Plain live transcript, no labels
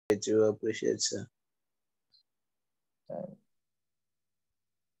I do appreciate, sir.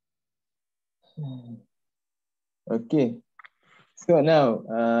 Okay. So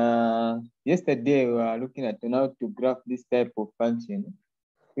now, yesterday we were looking at how to graph this type of function,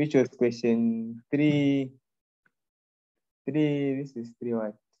 which was question 3. This is 3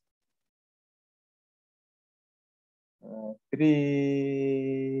 what?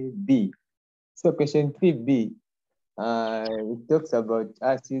 3B. So question 3B, it talks about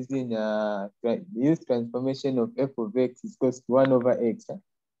us using use transformation of f of x is equals to 1 over x.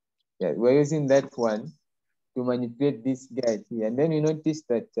 Yeah, we're using that one to manipulate this guy here. And then you notice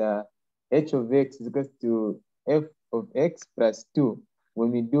that h of x is equals to f of x plus 2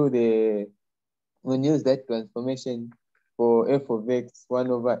 when we use that transformation for f of x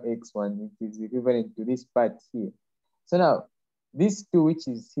 1 over x1, it is equivalent to this part here. So now, this 2 which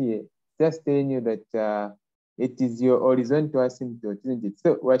is here, just telling you that it is your horizontal asymptote, isn't it?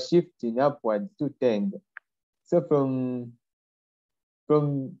 So we're shifting upwards 2 times. So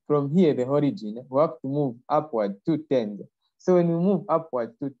from here, the origin, we have to move upward 2 times. So when we move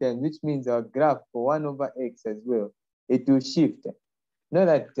upward 2 times, which means our graph for 1 over x as well, it will shift. Know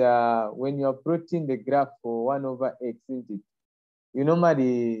that when you're plotting the graph for 1 over x, isn't it? You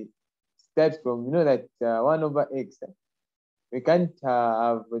normally start from, you know that 1 over x, we can't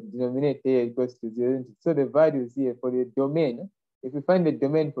have a denominator here equals to 0, isn't it? So the values here for the domain, if we find the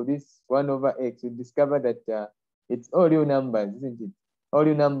domain for this 1 over x, we discover that it's all real numbers, isn't it? All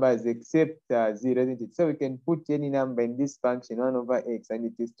real numbers except 0, isn't it? So we can put any number in this function 1 over x and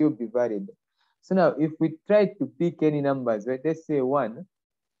it will still be valid. So now if we try to pick any numbers, right? Let's say 1.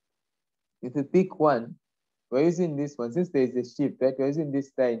 If we pick 1, we're using this one. Since there is a shift, right? We're using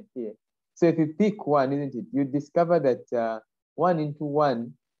this line here. So if you pick 1, isn't it? You discover that 1 into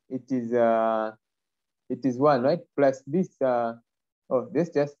 1, it is 1, right? Plus this, let's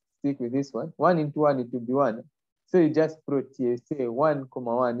just stick with this one. 1 into 1, it will be 1. So you just put here, say 1,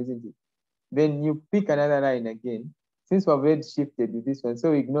 comma 1, isn't it? Then you pick another line again. Since we've already shifted with this one,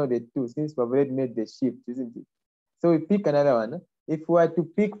 so we ignore the 2, since we've already made the shift, isn't it? So we pick another one. If we were to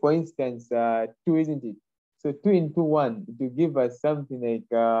pick, for instance, 2, isn't it? So 2 into 1, it will give us something like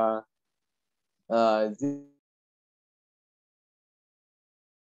 0.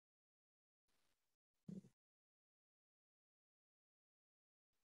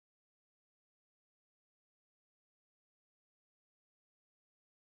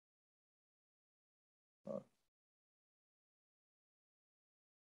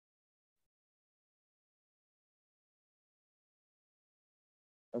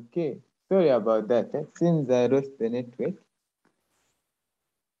 Okay, sorry about that. Since I lost the network.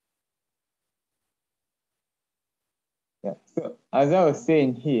 Yeah, so as I was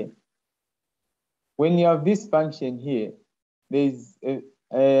saying here, when you have this function here, there's a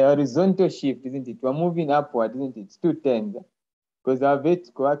horizontal shift, isn't it? We're moving upward, isn't it? 2 times, because our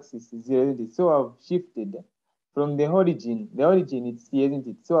vertical axis is 0, isn't it? So I've shifted from the origin. The origin is here, isn't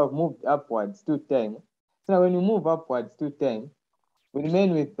it? So I've moved upwards 2 times. So now when you move upwards 2 times, we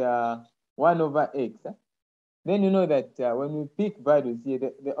remain with 1 over x. Then you know that when we pick values here,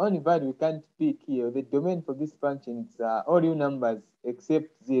 the only value we can't pick here, the domain for this function is all real numbers except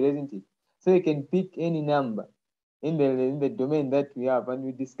 0, isn't it? So you can pick any number in the domain that we have, and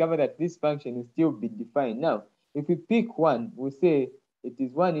we discover that this function will still be defined. Now, if we pick 1, we say it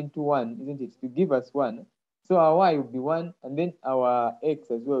is 1 into 1, isn't it, to give us 1. So our y will be 1, and then our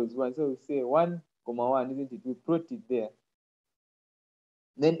x as well is 1. So we say 1, comma 1, isn't it? We plot it there.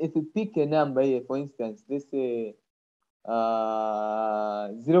 Then if we pick a number here, for instance, let's say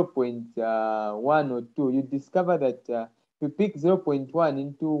 0.1 or 2, you discover that if you pick 0.1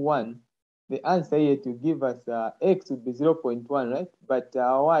 into 1, the answer here to give us x would be 0.1, right? But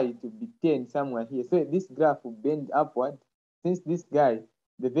y it would be 10 somewhere here. So this graph will bend upward. Since this guy,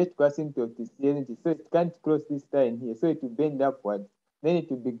 the vertical asymptote is here, isn't it? So it can't cross this line here. So it will bend upward. Then it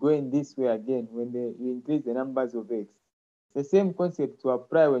will be going this way again when you increase the numbers of x. The same concept to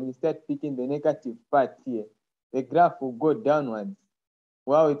apply when you start picking the negative part here. The graph will go downwards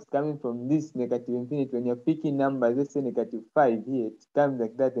while it's coming from this negative infinity. When you're picking numbers, let's say negative 5 here, it comes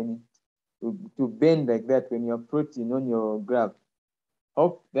like that and it to bend like that when you're plotting on your graph.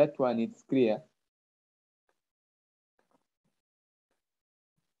 Hope that one is clear.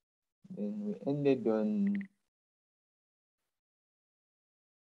 Then we ended on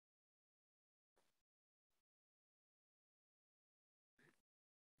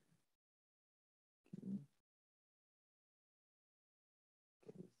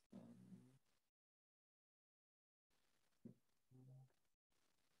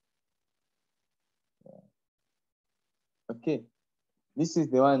okay. This is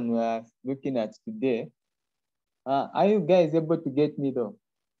the one we are looking at today. Are you guys able to get me though?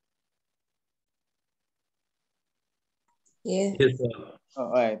 Yes. Yes, sir. Oh,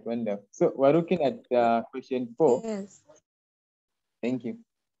 all right, wonderful. So we're looking at question 4. Yes. Thank you.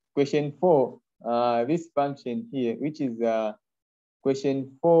 Question 4, this function here, which is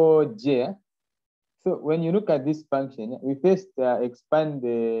question 4J. So when you look at this function, we first expand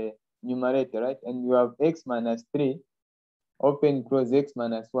the numerator, right? And you have x minus 3, open close x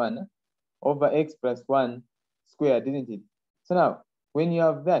minus 1 over x plus 1 squared, isn't it? So now, when you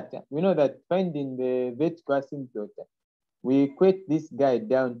have that, we know that finding the vertical asymptote, we equate this guy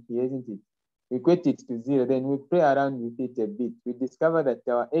down here, isn't it? We equate it to 0, then we play around with it a bit. We discover that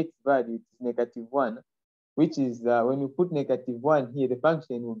our x value is -1, which is when we put -1 here, the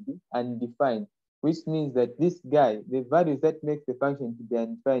function will be undefined, which means that this guy, the values that make the function to be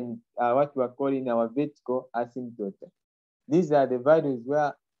undefined are what we are calling our vertical asymptote. These are the values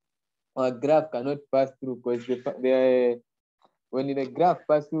where our graph cannot pass through, because when the graph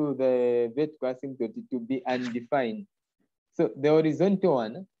passes through the vertical asymptote, it will be undefined. So the horizontal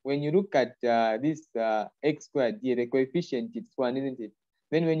one, when you look at this x squared here, the coefficient, it's 1, isn't it?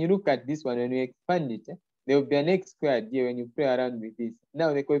 Then when you look at this one, when you expand it, there will be an x squared here when you play around with this.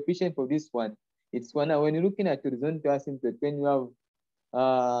 Now the coefficient for this one, it's 1. Now when you're looking at horizontal asymptote, when you have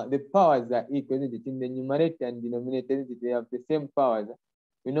the powers are equal, isn't it? In the numerator and denominator, isn't it? They have the same powers.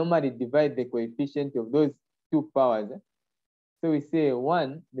 We normally divide the coefficient of those two powers. So we say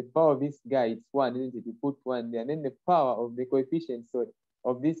 1, the power of this guy, it's 1, isn't it? We put 1 there. And then the power of the coefficient, so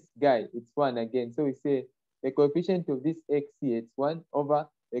of this guy, it's 1 again. So we say the coefficient of this x here, it's 1 over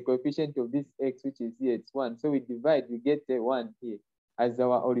the coefficient of this x, which is here, it's 1. So we divide, we get the 1 here as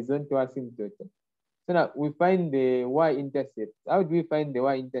our horizontal asymptote. So now we find the y-intercept. How do we find the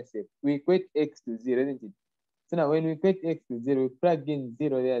y-intercept? We equate x to 0, isn't it? So now when we equate x to 0, we plug in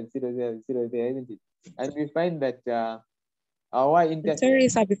 0 there, 0 there, 0 there, isn't it? And we find that our y-intercept. Sorry,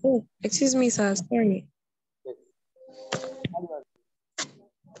 sir. Excuse me, sir. Sorry.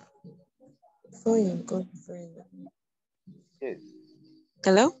 Before you go further. Yes.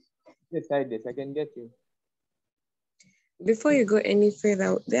 Hello? Yes, I can get you. Before you go any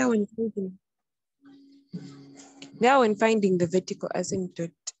further, there when finding the vertical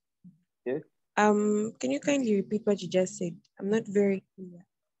asymptote. Yes. Can you kindly repeat what you just said? I'm not very clear.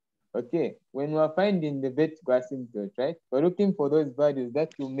 Okay, when we're finding the vertical asymptote, right? We're looking for those values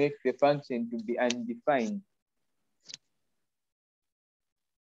that will make the function to be undefined.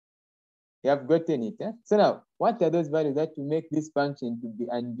 You have gotten it, eh? So now, what are those values that will make this function to be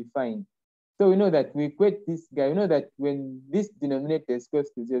undefined? So we know that we equate this guy. We know that when this denominator is close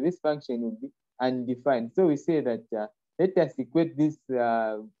to 0, this function will be undefined. So we say that let us equate this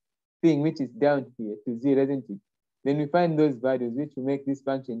thing which is down here to 0, isn't it? Then we find those values which will make this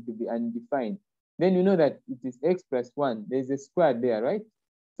function to be undefined. Then you know that it is x plus 1. There's a square there, right?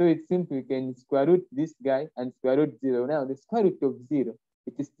 So it's simple. We can square root this guy and square root 0. Now the square root of 0,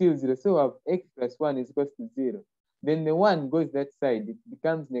 it is still 0. So our x plus 1 is equal to 0. Then the 1 goes that side. It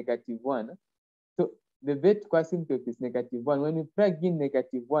becomes -1. So the vertical asymptote is -1. When we plug in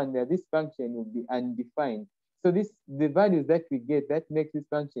 -1 there, this function will be undefined. So the values that we get that makes this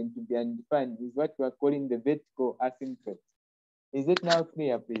function to be undefined is what we are calling the vertical asymptote. Is it now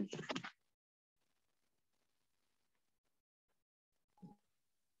clear, please?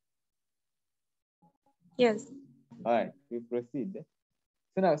 Yes. All right, we proceed.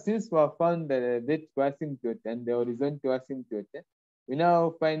 So now, since we have found the vertical asymptote and the horizontal asymptote, we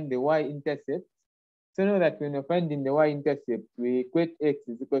now find the y-intercept. So now that when we're finding the y-intercept, we equate x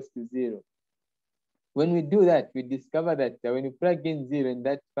is equals to 0. When we do that, we discover that when you plug in 0 in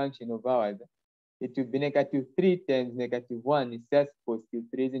that function of ours, it will be -3 times -1 is just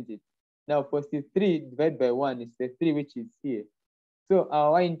 +3, isn't it? Now, +3 divided by 1 is the 3 which is here. So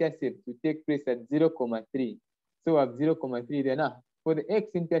our y-intercept will take place at 0,3. So we have 0,3 there. Now, for the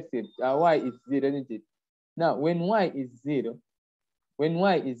x-intercept, our y is 0, isn't it? Now, when y is 0,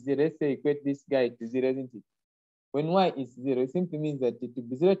 let's say equate this guy to 0, isn't it? When y is 0, it simply means that it will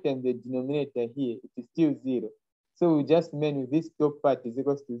be 0 times the denominator here, it is still 0. So we just mean with this top part is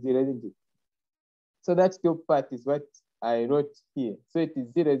equals to 0, isn't it? So that top part is what I wrote here. So it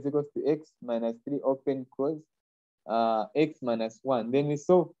is 0 is equals to x minus 3 open close x minus 1. Then we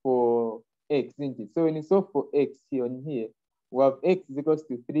solve for x, isn't it? So when you solve for x here on here, we have x is equals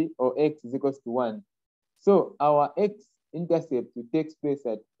to 3 or x is equals to 1. So our x-intercept takes place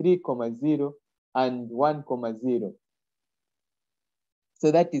at 3,0 and 1,0.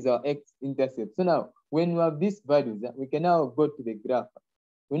 So that is our x-intercept. So now, when we have these values, we can now go to the graph.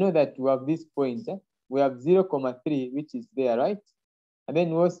 We know that we have this point. We have 0,3, which is there, right? And then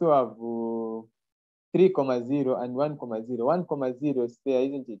we also have 3,0 and 1,0. 1,0 is there,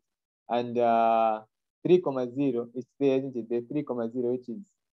 isn't it? And 3,0 is there, isn't it? The 3,0 which is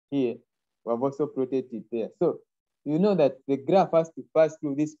here, we have also plotted it there. So you know that the graph has to pass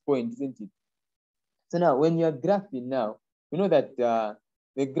through this point, isn't it? So now when you're graphing now, you know that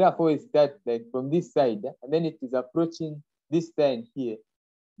the graph always starts like from this side, and then it is approaching this line here,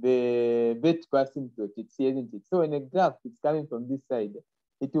 the vertical asymptote, it's here, isn't it? So when a graph is coming from this side,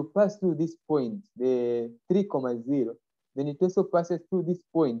 it will pass through this point, the 3,0, then it also passes through this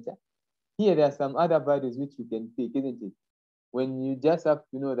point. Here there are some other values which you can pick, isn't it? When you just have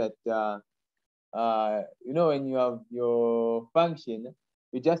to know that, you know, when you have your function,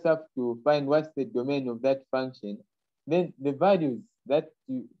 you just have to find what's the domain of that function. Then the values that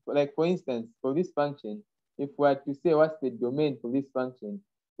you, like for instance, for this function, if we are to say what's the domain for this function,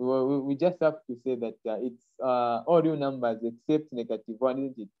 we just have to say that it's all real numbers except -1,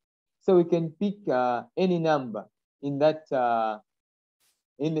 isn't it? So we can pick any number in that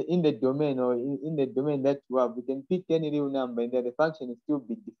in the domain, or in the domain that you have. We can pick any real number and then the function is still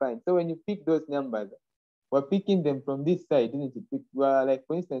be defined. So when you pick those numbers, we're picking them from this side, isn't it? Like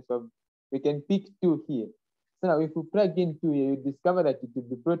for instance, we can pick 2 here. So now if we plug in 2 here, you discover that it will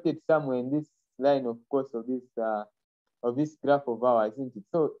be plotted somewhere in this line, of course, of this graph of ours, isn't it?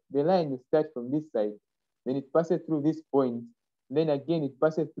 So the line will start from this side, then it passes through this point, then again it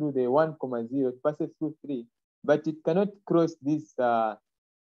passes through the 1,0, it passes through 3, but it cannot cross this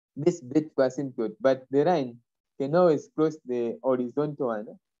vertical asymptote, but the line can always cross the horizontal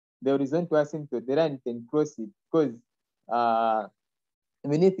one. The horizontal asymptote, the line can cross it, because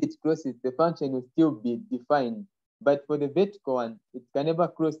even if it crosses, the function will still be defined. But for the vertical one, it can never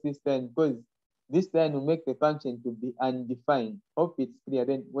cross this line, because this line will make the function to be undefined. Hope it's clear.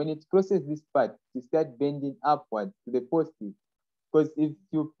 Then when it crosses this part, you start bending upward to the positive. Because if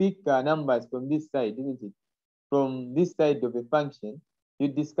you pick numbers from this side, isn't it? From this side of the function, you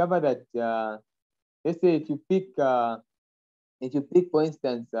discover that let's say if you pick for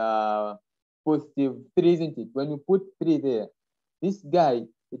instance +3, isn't it? When you put 3 there, this guy,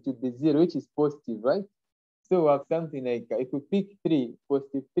 it will be 0, which is positive, right? So we have something like if we pick 3,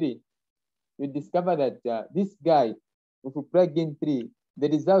 +3, you discover that this guy, if we plug in 3, the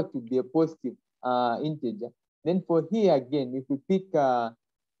result will be a positive integer. Then for here again, if we pick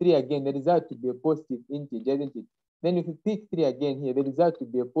 3 again, the result will be a positive integer, isn't it? Then if you pick 3 again here, the result will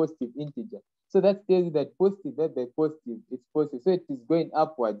be a positive integer. So that tells you that positive divided by positive is positive. So it is going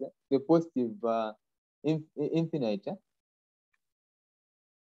upwards, the positive infinite.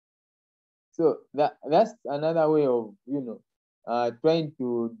 So that's another way of, trying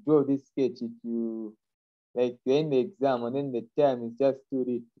to draw this sketch. If you like in the exam and then the time is just too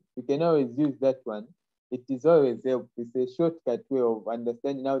late, you can always use that one. It is always it's a shortcut way of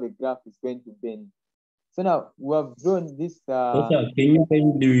understanding how the graph is going to bend. So now we have drawn this. Can you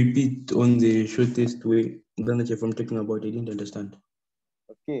kindly repeat on the shortest way that I'm talking about? I didn't understand.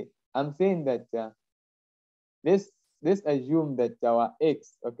 Okay, I'm saying that let's assume that our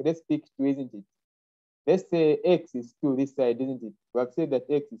x. Okay, let's pick 2, isn't it? Let's say x is 2 this side, isn't it? We have said that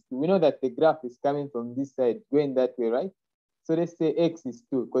x is 2. We know that the graph is coming from this side, going that way, right? So let's say x is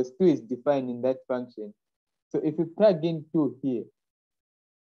 2, because 2 is defined in that function. So if we plug in 2 here,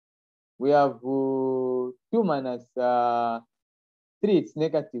 we have 2 minus 3, it's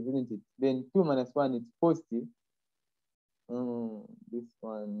negative, isn't it? Then 2 minus 1, it's positive. This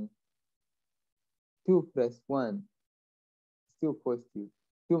one, 2 plus 1, still positive.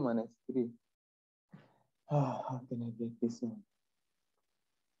 2 minus 3. Oh, how can I get this one?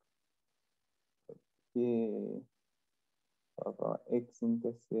 Okay. Of our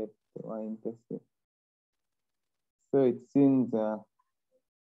x-intercept, y-intercept. So it seems to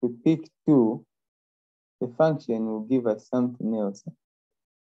pick 2, the function will give us something else.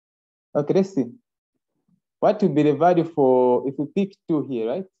 Okay, let's see. What will be the value for, if we pick 2 here,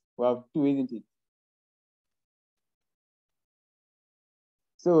 right? We have 2, isn't it?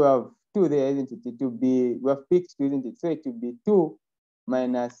 So we have 2 there, isn't it? It will be, we have picked 2, isn't it? So it will be 2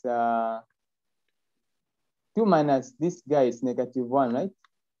 minus this guy is -1, right?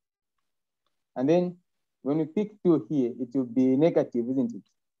 And then when we pick 2 here, it will be negative, isn't it?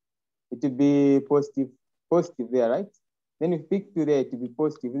 It will be positive there, right? Then if we pick 2 there, it will be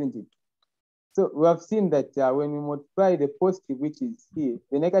positive, isn't it? So we have seen that when we multiply the positive which is here,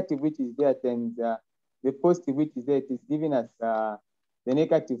 the negative which is there times the positive which is there, it is giving us the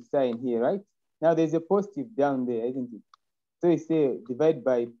negative sign here, right? Now there's a positive down there, isn't it? So you say divide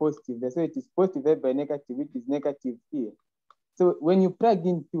by positive there. So it is positive divided by negative, which is negative here. So when you plug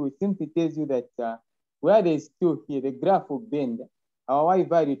in 2, it simply tells you that where there's 2 here, the graph will bend. our y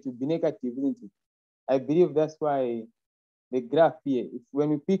value to be negative, isn't it? I believe that's why the graph here, if when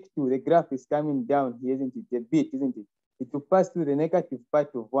we pick 2, the graph is coming down here, isn't it? A bit, isn't it? It will pass through the negative part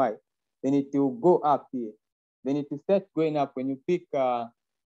of y, then it will go up here. Then it will start going up when you pick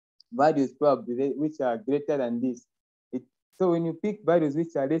values probably which are greater than this. So when you pick values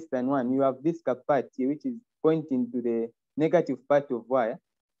which are less than 1, you have this part here, which is pointing to the negative part of y.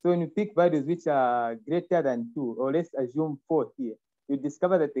 So when you pick values which are greater than 2, or let's assume 4 here, you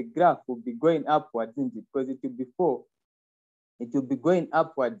discover that the graph will be going upwards, isn't it? Because it will be 4. It will be going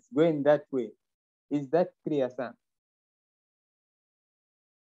upwards, going that way. Is that clear, sir?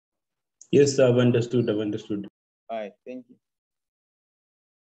 Yes, I've understood. I've understood. All right, thank you.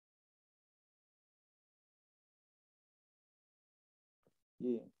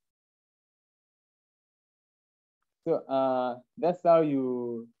 Yeah. So that's how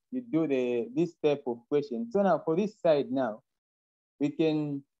you do this type of question. So now for this side now, we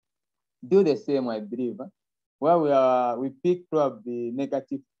can do the same, I believe. Where we pick probably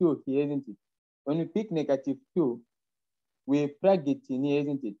 -2 here, isn't it? When we pick -2, we plug it in here,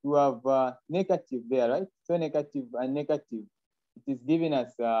 isn't it? We have negative there, right? So negative and negative. It is giving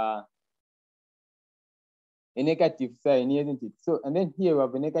us a negative sign here, isn't it? So, and then here we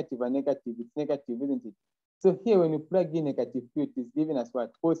have a negative and negative. It's negative, isn't it? So here when you plug in -2, it is giving us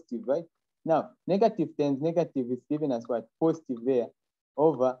what? Positive, right? Now, negative times negative is giving us what? Positive there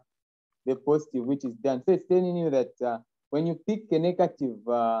over the positive, which is done. So it's telling you that when you pick a negative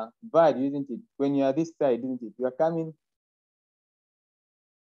value, isn't it? When you are this side, isn't it? You're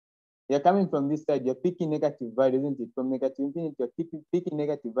coming from this side, you're picking negative values, isn't it? From negative infinity, you're picking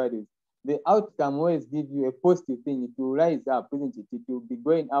negative values. The outcome always gives you a positive thing. It will rise up, isn't it? It will be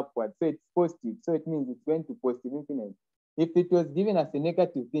going upward. So it's positive. So it means it's going to positive infinity. If it was given as a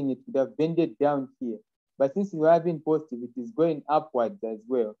negative thing, it would have bended down here. But since you are having positive, it is going upwards as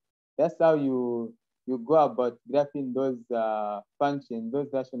well. That's how you go about graphing those functions,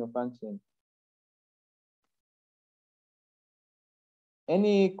 those rational functions.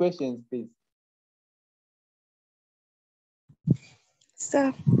 Any questions, please?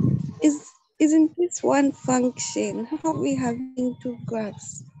 So, isn't this one function? How are we having 2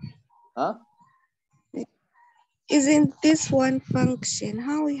 graphs? Huh? Isn't this one function?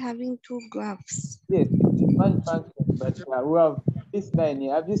 How are we having 2 graphs? Yes, it is one function, but we have this line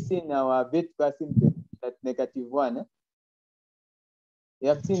here. Have you seen our vertical asymptote, that -1? Eh? You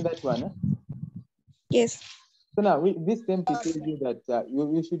have seen that one? Eh? Yes. So now this template tells you that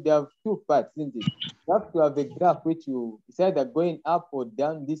you should have 2 parts, isn't it? You have to have a graph which is either going up or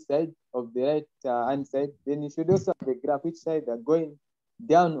down this side of the right hand side. Then you should also have a graph which side are going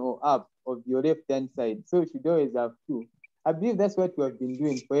down or up of your left hand side. So you should always have 2. I believe that's what we have been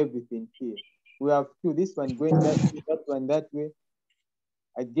doing for everything here. We have 2. This one going that way, that one that way.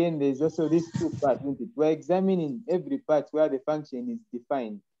 Again, there's also these 2 parts, isn't it? We're examining every part where the function is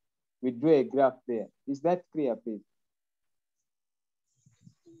defined. We draw a graph there. Is that clear, please?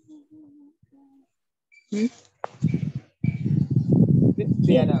 It's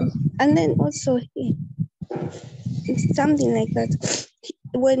clear now. And then also here, it's something like that.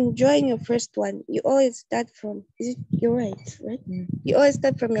 When drawing your first one, you always start from, is it your right? You always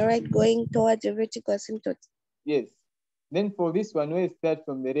start from your right going towards your vertical asymptote. Yes. Then for this one, we start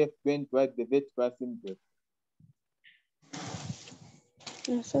from the left going towards the vertical asymptote.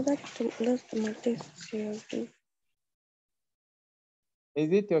 So that's my test here. Okay.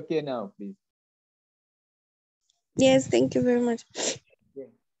 Is it okay now, please? Yes, thank you very much. Okay.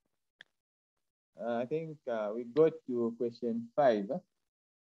 I think we go to question 5. Huh?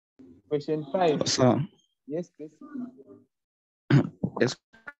 Question 5. Sir. Yes, please. Yes.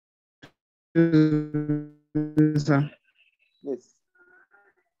 Sir. Yes.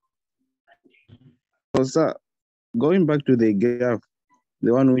 So, sir, going back to the graph,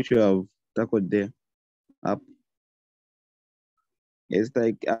 the one which you have tackled there, up. It's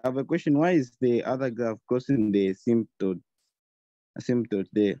like, I have a question. Why is the other graph crossing the asymptote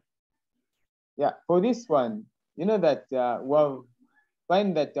there? Yeah, for this one, you know that we'll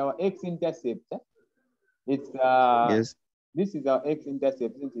find that our x-intercept, it's Yes. this is our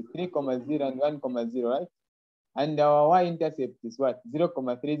x-intercept, it's 3, 0 and 1, 0, right? And our y-intercept is what? 0,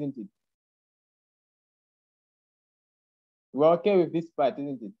 3, isn't it? We're okay with this part,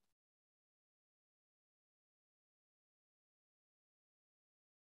 isn't it?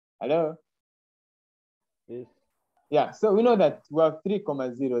 Hello? Yes. Yeah, so we know that we have 3,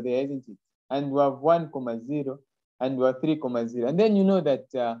 0 there, isn't it? And we have 1, 0 and we have 3, 0. And then you know that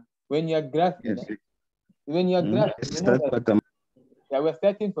when you're graphing, Yes. when you're graphing, Yes, you know that, we're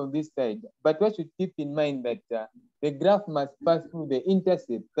starting from this side, but we should keep in mind that the graph must pass through the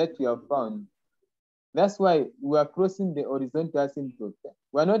intercept that we have found. That's why we are crossing the horizontal asymptote.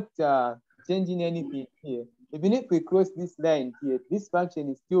 We're not changing anything here. Even if we cross this line here, this function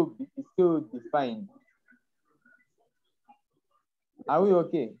is still defined. Are we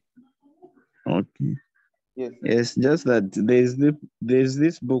okay? Okay. Yes. Yes, just that there's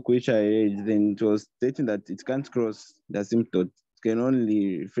this book which I read, then it was stating that it can't cross the asymptote. It can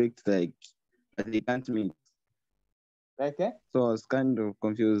only reflect like, but they can't meet. Okay. So I was kind of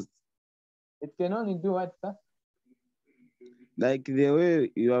confused. It can only do what, sir? Like the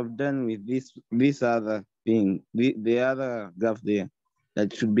way you have done with this other thing, the other graph there,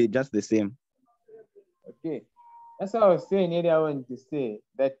 that should be just the same. Okay. That's what I was saying earlier. I want to say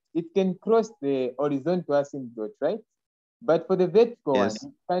that it can cross the horizontal asymptote, right? But for the vertical one, Yes.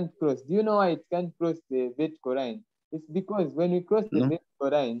 it can't cross. Do you know why it can't cross the vertical line? It's because when we cross the No? vertical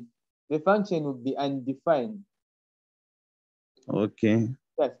line, the function will be undefined. Okay.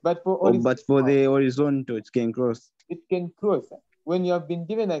 Yes, but for But for the horizontal, it can cross. it can cross. When you have been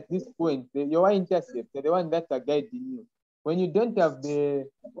given like this point, your intercept, the one that are guiding you. When you don't have this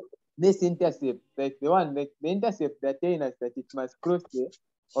intercept, like the intercept that telling us that it must cross the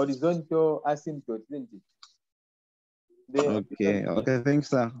horizontal asymptote, isn't it? Okay, thanks,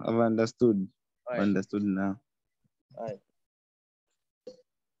 sir. I've understood. Right. Understood now. All right.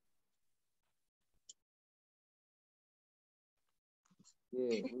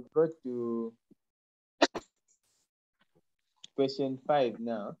 Yeah, we go to question 5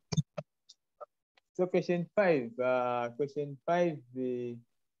 now. So question 5, the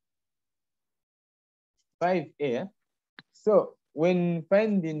 5A. So when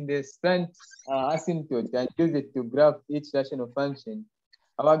finding the strand asymptote and use it to graph each rational function,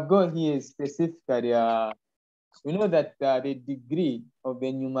 our goal here is specifically, we know that the degree of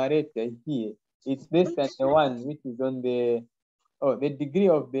the numerator here is less than the one which is on the, the degree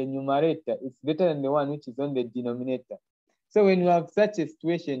of the numerator is greater than the one which is on the denominator. So when you have such a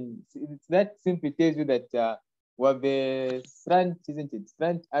situation, that simply tells you that we have the strand, isn't it?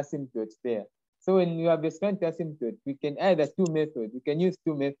 Strand asymptote there. So when you have the strand asymptote, we can either two methods. We can use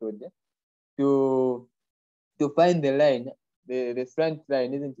two methods to find the line, the strand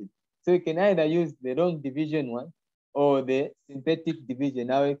line, isn't it? So you can either use the long division one or the synthetic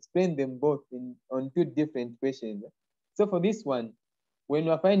division. I'll explain them both on two different questions. So for this one, when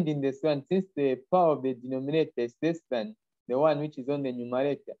we're finding the strand, since the power of the denominator is less than the one which is on the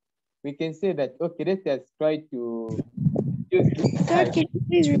numerator, we can say that, okay, let us try to use this. Sir, can you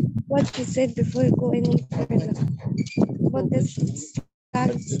please repeat what you said before you go any further? About this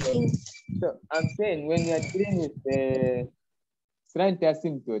thing. So I'm saying when we are dealing with the strand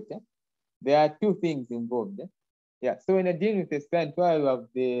asymptote, there are two things involved. Yeah, so when you're dealing with the strand, while you have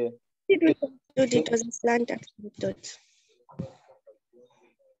It was a slant asymptote.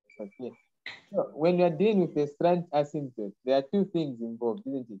 Okay. So when you are dealing with a strand asymptote, there are two things involved,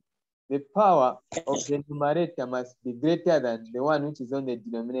 isn't it? The power of the numerator must be greater than the one which is on the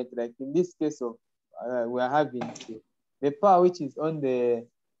denominator. Like in this case of we are having the power which is on the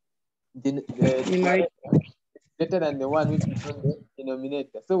numerator is greater than the one which is on the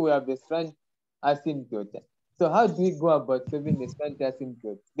denominator. So we have the strand asymptote. So how do we go about solving the strand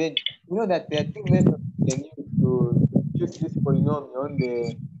asymptote? Then you know that there are two methods we can use to use this polynomial on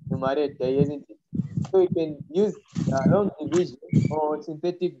the numerator, isn't it? So you can use long division or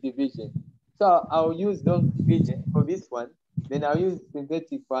synthetic division. So I'll use long division for this one. Then I'll use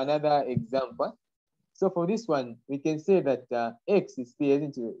synthetic for another example. So for this one, we can say that x is here,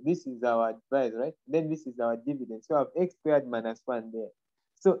 isn't it? This is our price, right? Then this is our dividend. So I have x squared minus 1 there.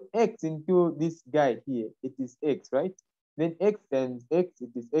 So x into this guy here, it is x, right? Then x times x,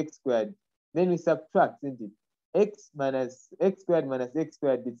 it is x squared. Then we subtract, isn't it? X minus x squared minus x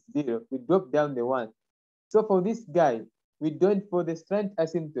squared is 0. We drop down the 1. So for this guy, for the strand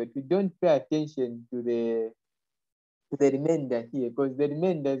asymptote, we don't pay attention to the remainder here, because the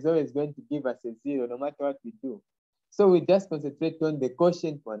remainder is always going to give us a 0 no matter what we do. So we just concentrate on the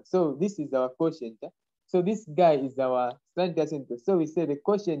quotient one. So this is our quotient. So this guy is our strand asymptote. So we say the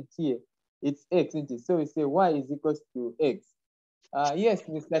quotient here, it's x, isn't it? So we say y is equals to x. Yes,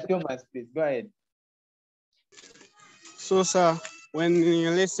 Mr. Thomas, please go ahead. So, sir, when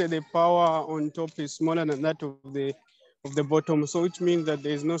let's say the power on top is smaller than that of the bottom, so which means that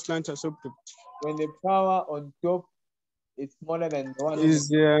there is no slant asymptote. When the power on top is smaller than the one is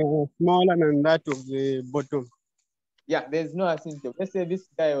smaller than that of the bottom. Yeah, there's no asymptote. Let's say this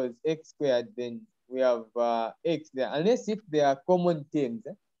guy was x squared, then we have x there. Unless if they are common terms.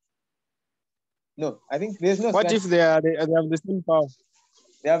 No, I think there's no. What if they have the same power?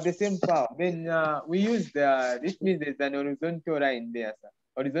 They have the same power. Then we use this means there's an horizontal line there, sir.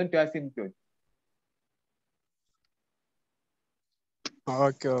 Horizontal asymptote.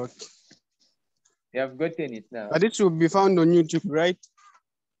 Okay, okay. You have gotten it now. But it should be found on YouTube, right?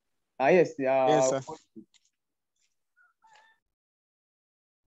 Yes, Yes, sir.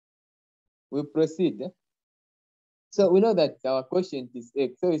 We proceed. So we know that our quotient is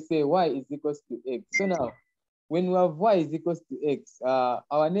x. So we say y is equals to x. So now, when we have y is equals to x,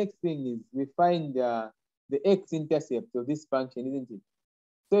 our next thing is we find the x-intercept of this function, isn't it?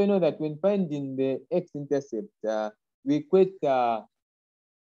 So you know that when finding the x-intercept, we equate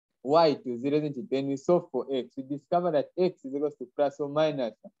y to 0, isn't it? Then we solve for x. We discover that x is equals to plus or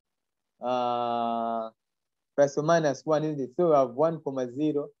minus 1, isn't it? So we have 1,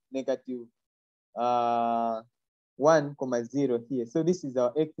 0, negative 1, 0 here. So this is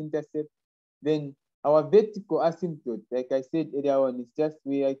our x-intercept. Then our vertical asymptote, like I said earlier on, is just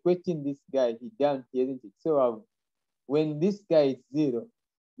we are equating this guy down here, isn't it? So when this guy is 0,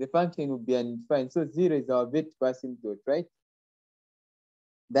 the function will be undefined. So 0 is our vertical asymptote, right?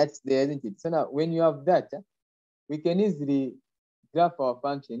 That's there, isn't it? So now when you have that, we can easily graph our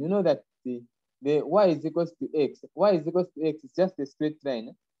function. You know that the y is equals to x. Y is equals to x is just a straight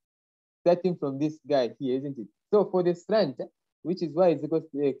line starting from this guy here, isn't it? So for the slant, which is y is equals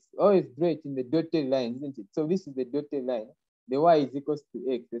to x, always draw it in the dotted line, isn't it? So this is the dotted line. The y is equals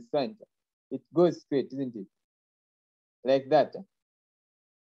to x, the slant. It goes straight, isn't it? Like that.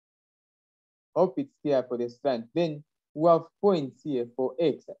 Hope it's clear for the slant. Then we have points here for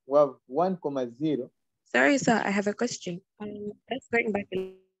x. We have 1, 0. Sorry, sir, I have a question. Let's going back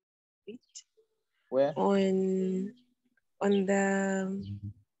a bit Where? on the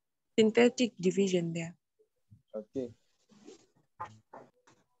synthetic division there. Okay.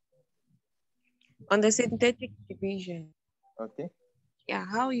 On the synthetic division. Okay. Yeah,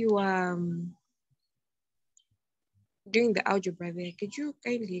 how you doing the algebra there? Could you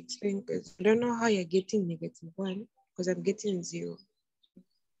kindly explain? Because I don't know how you're getting -1, because I'm getting 0.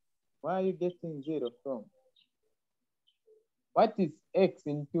 Where are you getting 0 from? What is x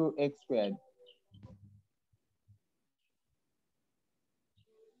into x squared?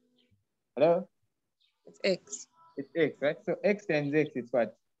 Hello? It's x. It's x, right? So x times x is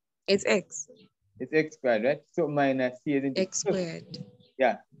what? It's x. It's x squared, right? So minus c, isn't it? X squared.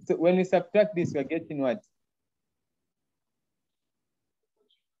 Yeah. So when we subtract this, we're getting what?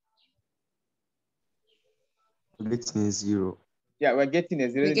 Getting a 0. Yeah, we're getting a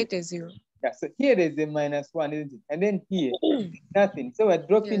 0. We get a 0. Yeah, so here there's a -1, isn't it? And then here, nothing. So we're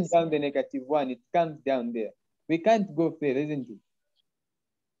dropping Yes. down the -1. It comes down there. We can't go further, isn't it?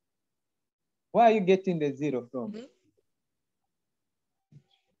 Where are you getting the 0 from?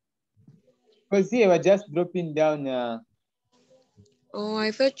 Because here we're just dropping down. Oh,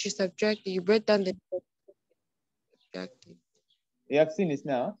 I thought you subtracted. You brought down the subtracted. You have seen this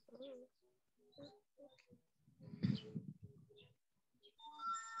now?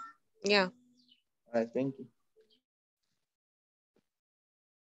 Yeah. All right, thank you.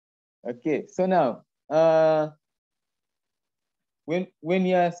 Okay, so now, when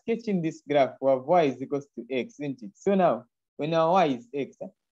you are sketching this graph, we have y is equals to x, isn't it? So now, when our y is x,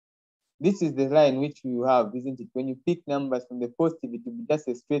 this is the line which you have, isn't it? When you pick numbers from the positive, it will be just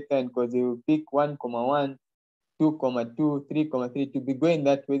a straight line because you will pick 1, 1, 2, 2, 3, 3 to be going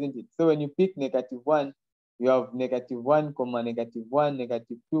that way, isn't it? So when you pick -1, you have -1, -1,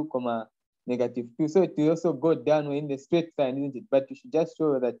 -2, -2. So it will also go down in the straight line, isn't it? But you should just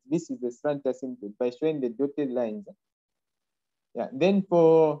show that this is the slant asymptote by showing the dotted lines. Yeah. Then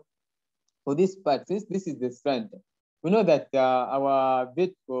for this part, since this is the slant, we know that our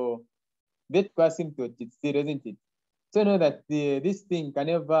vertical asymptote is 0, isn't it? So know that this thing can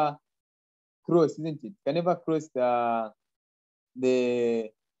never cross, isn't it? Can never cross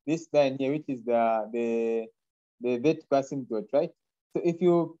this line here, which is the vertical asymptote, right? So if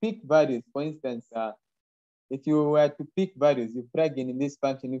you pick values, for instance, if you were to pick values, you plug in this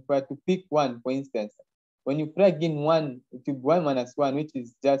function. If you were to pick 1, for instance, when you plug in 1, it will be 1 minus 1, which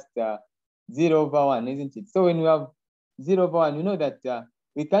is just 0/1, isn't it? So when you have 0/1, you know that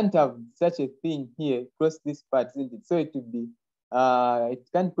we can't have such a thing here cross this part, isn't it? So it will be it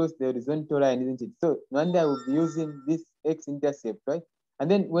can't cross the horizontal line, isn't it? So Nanda will be using this x-intercept, right? And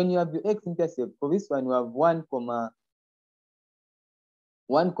then when you have the x-intercept, for this one, you have 1,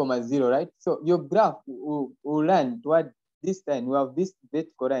 0, right? So your graph will run toward this line. We have this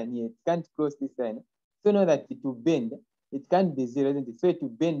vertical line here. It can't cross this line. So now that it will bend, it can't be 0, isn't it? So it will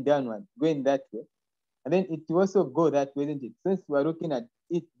bend downward, going that way. And then it will also go that way, isn't it? Since we are looking at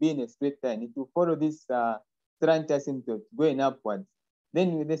it being a straight line, it will follow this slant asymptote going upwards.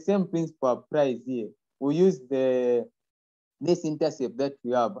 Then with the same principle applies here. We use this intercept that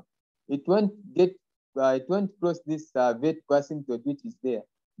we have. It won't cross this vertical asymptote which is there,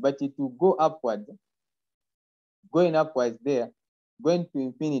 but it will go upward, going upwards there, going to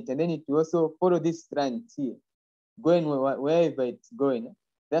infinity, and then it will also follow this strand here, going wherever it's going.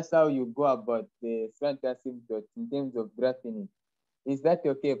 That's how you go about the slant asymptote in terms of graphing it. Is that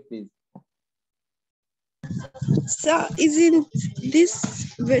okay, please? So isn't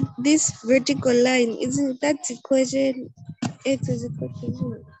this vertical line, isn't that equation x is equal to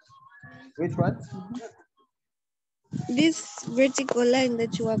 0? Which one? This vertical line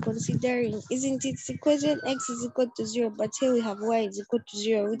that you are considering, isn't it equation x is equal to 0, but here we have y is equal to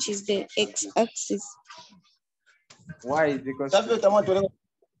 0, which is the x-axis. Y is equal to...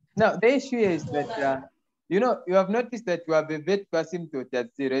 Now, the issue is that, you have noticed that you have a vertical asymptote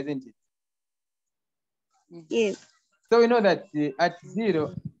at 0, isn't it? Yes. So we know that at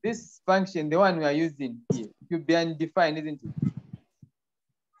 0, this function, the one we are using here, should be undefined, isn't it?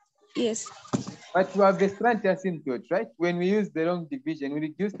 Yes. But you have the slant asymptote, right? When we use the long division, we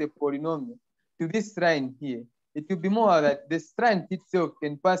reduce the polynomial to this line here. It will be more that the strand itself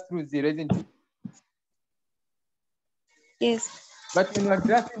can pass through 0, isn't it? Yes. But when we are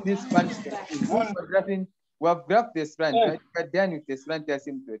graphing this function, we have graphed the strand, right? We are done with the slant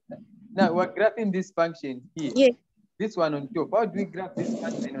asymptote. Now we're graphing this function here. Yes. This one on top. How do we graph this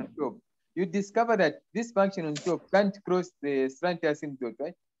function on top? You discover that this function on top can't cross the slant asymptote,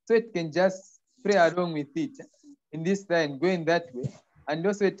 right? So it can just spray along with it in this line going that way. And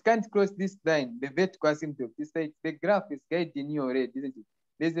also it can't cross this line, the vertical asymptote. It's like the graph is guiding you already, isn't it?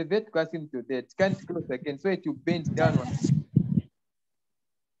 There's a vertical asymptote there. It can't cross again, so it will bend downward.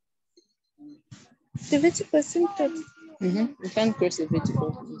 The vertical asymptote. We can't cross the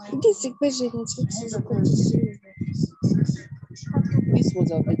vertical. This equation is x is equal to 0. This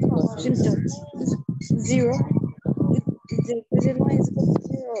was our vertical asymptote. Asymptote 0. The equation y is equal to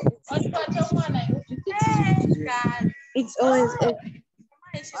 0. It's always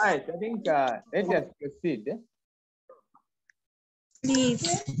x. All right, I think let us proceed. Please.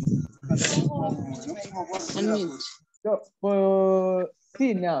 So for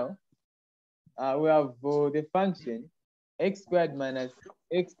C now, we have the function x squared minus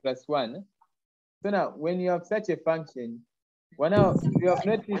x plus 1. So now, when you have such a function, now you have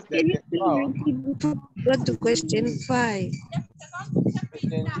noticed that the power. Go to question 5.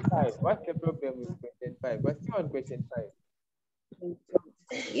 Question 5. What's the problem with question 5? We're still on question 5.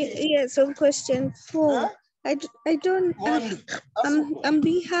 Yes, on question 4. I don't. I'm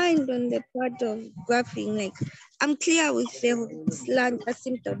behind on the part of graphing. Like, I'm clear with the slant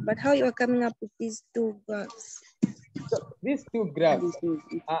asymptote, but how you are coming up with these two graphs? So these two graphs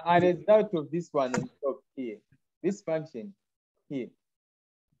are a result of this one on top here. This function here.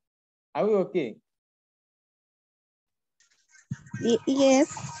 Are we okay?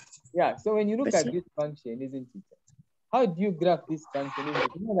 Yes. Yeah. So when you look at this function, isn't it? How do you graph this function? You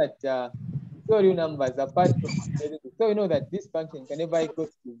know that real numbers apart from, so you know that this function can never equal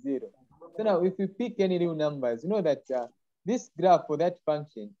to 0. So now if we pick any real numbers, you know that this graph for that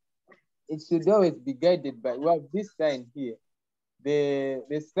function, it should always be guided by, we have this line here, the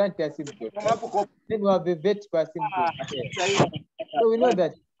slant asymptote. Then we have the vertical asymptote here. So we know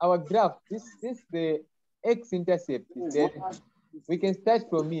that our graph, the x-intercept is there. We can start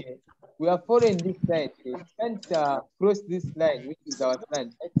from here. We are following this line. It can't cross this line, which is our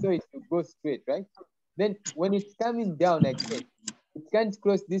slant, right? So it will go straight, right? Then when it's coming down again, it can't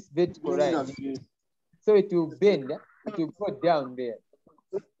cross this vertical line. So it will bend, it will go down there.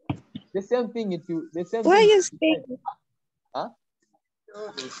 The same thing, it will, the same Why thing. you saying? Huh?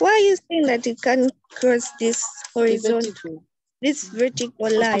 Why are you saying that it can cross this horizontal, this vertical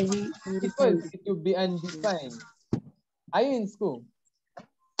line? Because it will be undefined. Are you in school?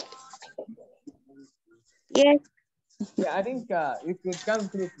 Yes. Yeah, I think you could come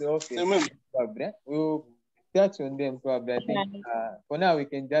through the office. Probably. We'll touch on them probably. I think for now we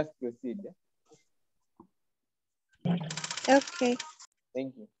can just proceed. Okay.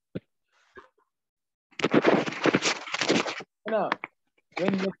 Thank you. Now,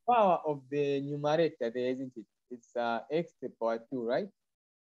 when the power of the numerator there, isn't it? It's x to the power 2, right?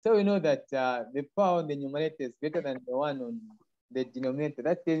 So we know that the power on the numerator is greater than the one on the denominator.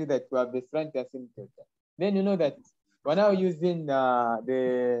 That tells you that you have the slant asymptote. Then you know that we're now using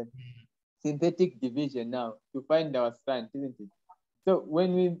the synthetic division now to find our slant, isn't it? So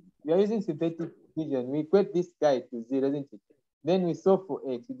when we are using synthetic division, we equate this guy to 0, isn't it? Then we solve for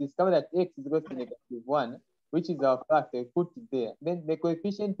x. We discover that x is equal to -1, which is our factor. We put it there. Then the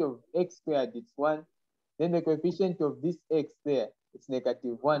coefficient of x squared is 1. Then the coefficient of this x there it's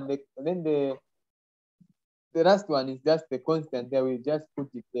 -1. And then the last one is just the constant there. We just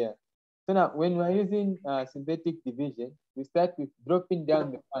put it there. So now when we're using synthetic division, we start with dropping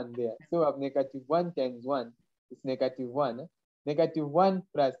down the 1 there. So we have -1 times 1 is -1. -1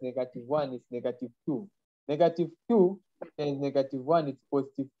 plus -1 is -2. -2 times -1 is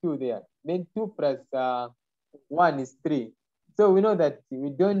 +2 there. Then 2 plus 1 is 3. So we know that we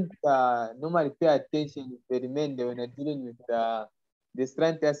don't normally pay attention to the remainder when we're dealing with the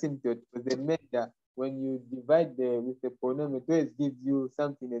strand asymptote, because the remainder, when you divide with the polynomial, it always gives you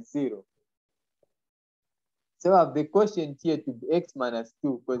something as 0. So I have the quotient here to be x minus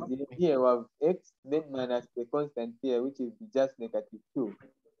 2, because here we have x, then minus the constant here, which is just -2.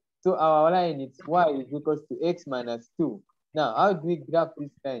 So our line is y is equals to x minus 2. Now, how do we graph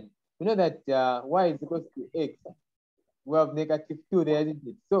this line? We know that y is equals to x. We have -2 there, isn't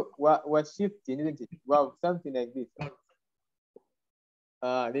it? So we're shifting, isn't it? We have something like this.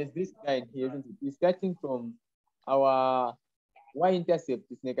 There's this line here, isn't it? We're starting from our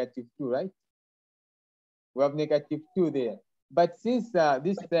y-intercept is -2, right? We have -2 there. But since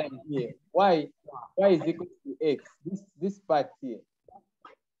this line here, y is equal to x, this part here,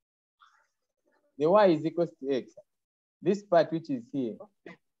 the y is equal to x. This part which is here,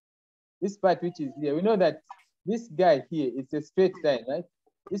 we know that this guy here is a straight line, right?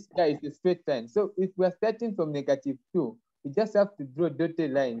 This guy is a straight line. So if we're starting from -2, we just have to draw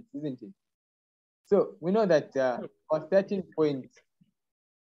dotted lines, isn't it? So we know that our starting point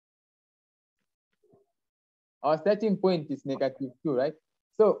is -2, right?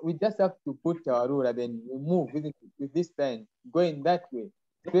 So we just have to put our ruler, then we move with this line going that way,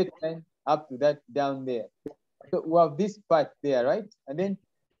 straight line up to that down there. So we have this part there, right? And then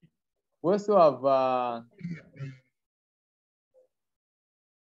we also have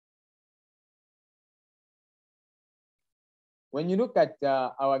when you look at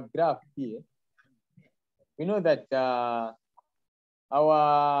our graph here, we know that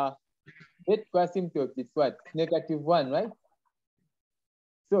our vertical asymptote is what? -1, right?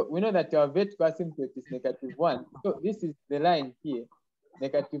 So we know that our vertical asymptote is -1. So this is the line here,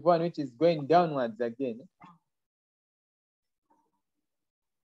 -1, which is going downwards again.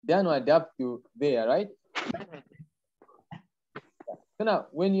 Downward up to there, right? So now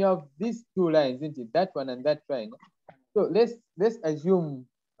when you have these two lines, isn't it? That one and that line. So let's assume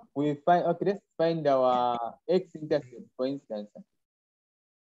we find, okay, let's find our x-intercept, for instance.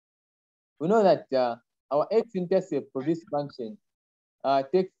 We know that our x-intercept for this function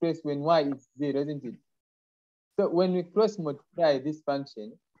takes place when y is 0, isn't it? So when we cross multiply this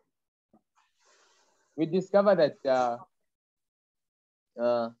function, we discover that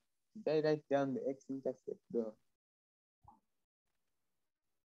did I write down the x-intercept though?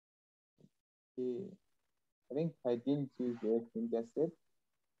 Okay. I think I didn't choose the x-intercept.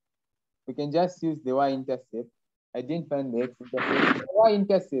 We can just use the y-intercept. I didn't find the x-intercept. The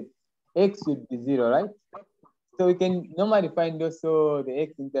y-intercept, x should be 0, right? So we can normally find also the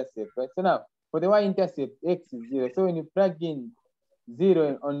x-intercept, right? So now, for the y-intercept, x is 0. So when you plug in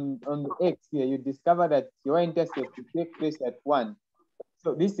 0 on the x here, you discover that the y-intercept will take place at 1.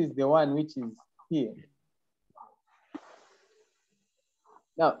 So this is the one which is here.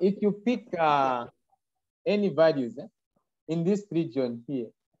 Now, if you pick any values in this region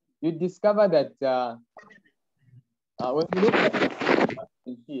here, you discover that when you look at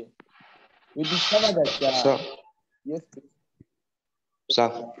it here, you discover that Sir, yes, please.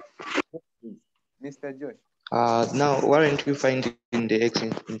 sir. Yes, please. Mr. Josh. Now, weren't you finding the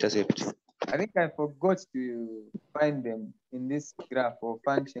x-intercept? I think I forgot to find them in this graph or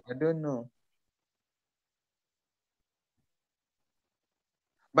function. I don't know.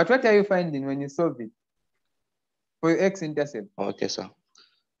 But what are you finding when you solve it for x-intercept? Okay, sir.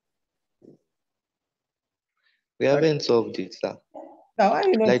 We haven't solved it, sir. Now, why are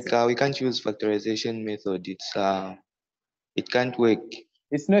you not? Like we can't use factorization method. It can't work.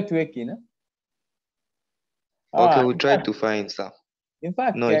 It's not working. Huh? Okay, we'll try to find, sir. In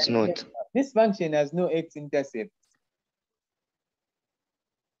fact, No, it's not. This function has no x-intercept.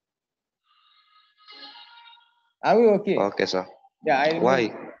 Are we okay? Okay, sir. Yeah, I remember.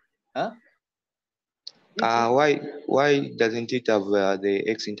 Why? Huh? Why doesn't it have the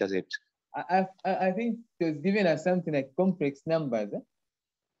x-intercept? I think it was given as something like complex numbers.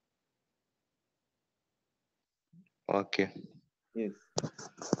 Okay. Yes.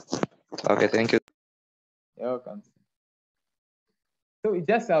 Okay, thank you. You're welcome. So we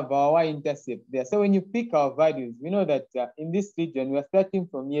just have our y-intercept there. So when you pick our values, we know that in this region, we're starting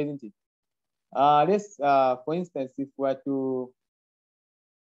from here, isn't it? Let's, for instance, if we were to,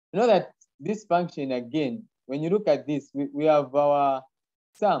 you know that this function again, when you look at this, we have our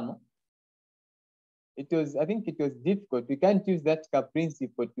sum. I think it was difficult. We can't use that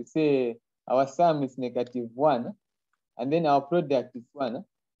principle to say our sum is -1 and then our product is 1.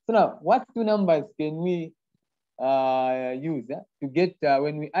 So now, what two numbers can we use to get,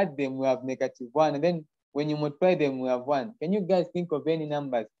 when we add them, we have -1, and then when you multiply them, we have 1. Can you guys think of any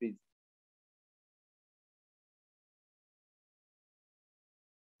numbers, please?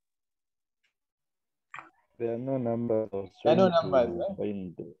 There are no numbers. There are no numbers, right?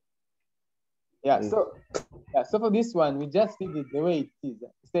 Find. Yeah, Yes. so for this one, we just leave it the way it is.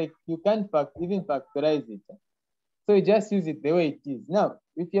 It's like you can't even factorize it. So you just use it the way it is. Now,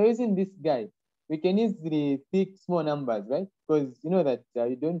 if you're using this guy, we can easily pick small numbers, right? Because you know that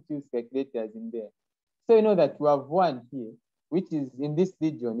you don't use calculators in there. So you know that we have 1 here, which is in this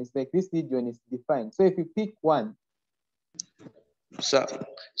region. It's like this region is defined. So if you pick 1. Sir,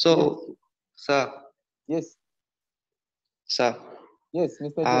 Yes. Sir. Yes,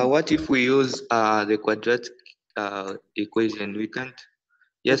 Mr. John. What if we use the quadratic equation? We can't.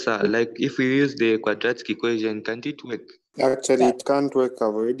 Yes, sir. Like if we use the quadratic equation, can't it work? Actually, it can't work.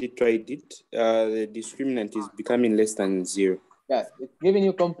 I've already tried it. The discriminant is becoming less than 0. Yeah, it's giving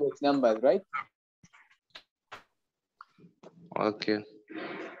you complex numbers, right? Okay.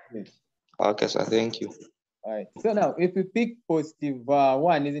 Yes. Okay, sir. Thank you. All right. So now, if we pick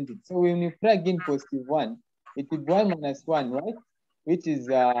 +1, isn't it? So when you plug in +1, it will be 1 minus 1, right? Which is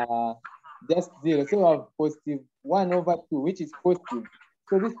just 0. So we have +1/2, which is positive.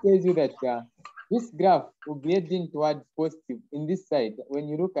 So this tells you that this graph will be heading towards positive in this side. When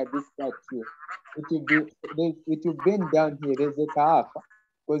you look at this part here, it will bend down here. There's a half,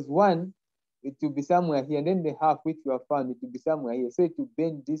 because 1, it will be somewhere here, and then the half which we have found, it will be somewhere here. So it will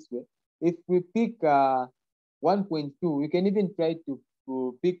bend this way. If we pick 1.2, we can even try to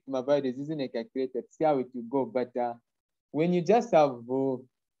pick my values using a calculator to see how it will go. But when you just have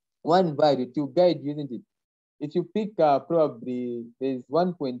one value to guide you, isn't it? If you pick probably there's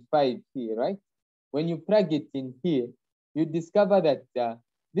 1.5 here, right? When you plug it in here, you discover that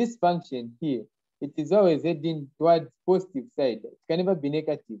this function here, it is always heading towards positive side. It can never be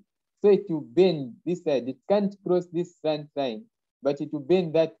negative. So it will bend this side. It can't cross this straight line, but it will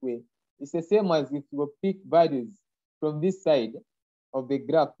bend that way. It's the same as if you pick values from this side of the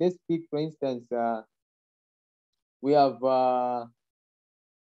graph. Let's pick, for instance, we have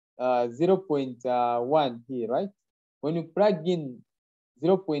 0.1 here, right? When you plug in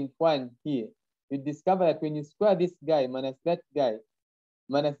 0.1 here, you discover that when you square this guy minus that guy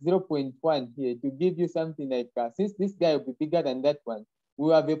minus 0.1 here, to give you something like, since this guy will be bigger than that one,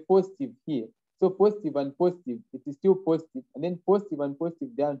 we have a positive here. So positive and positive, it is still positive, and then positive and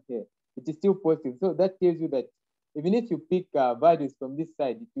positive down here, it is still positive. So that tells you that even if you pick values from this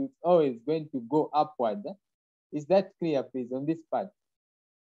side, it is always going to go upward. Is that clear, please, on this part?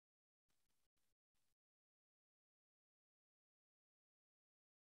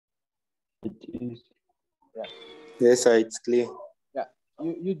 It is. Yeah. Yes, sir, it's clear. Yeah,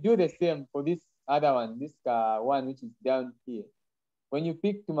 you do the same for this other one, this one which is down here. When you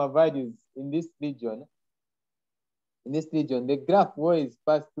pick my values in this region, the graph always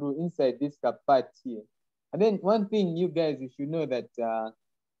pass through inside this part here. And then one thing you guys, you should know that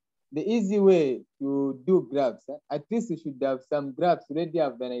the easy way to do graphs, at least you should have some graphs already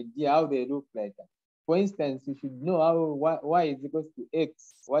have an idea how they look like. For instance, you should know how y is equals to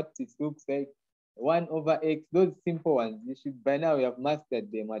x, what it looks like, 1/x, those simple ones. You should by now you have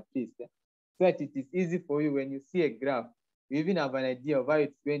mastered them at least, so that it is easy for you when you see a graph, you even have an idea of how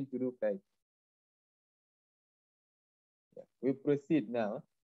it's going to look like. Yeah, we proceed now.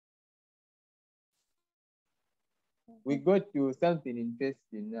 We go to something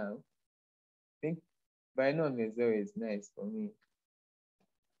interesting now. I think binomial is always nice for me.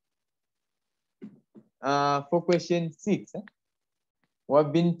 For question 6,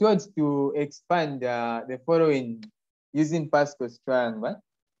 we've been told to expand the following using Pascal's triangle.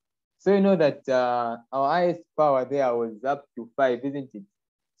 So you know that our highest power there was up to 5, isn't it?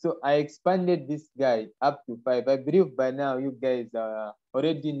 So I expanded this guy up to 5. I believe by now you guys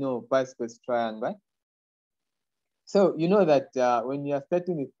already know Pascal's triangle. So you know that when you are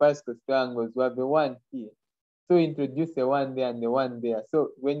starting with Pascal's triangles, we have the 1 here. So introduce the 1 there and the 1 there.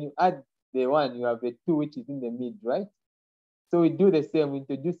 So when you add the 1, you have the 2 which is in the mid, right? So we do the same, we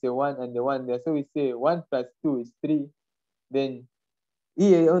introduce the 1 and the 1 there. So we say 1 plus 2 is 3. Then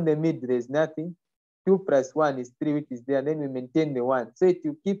here on the mid, there's nothing. 2 plus 1 is 3, which is there. Then we maintain the 1. So it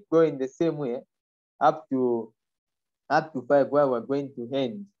will keep going the same way up to 5, where we're going to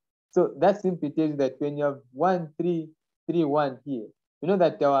end. So that simply tells you that when you have 1, 3, 3, 1 here, you know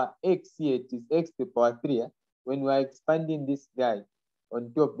that our x here, it is x to the power 3. when we are expanding this guy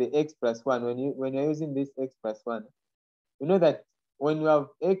on top the x plus 1, when you're using this x plus 1, you know that when we have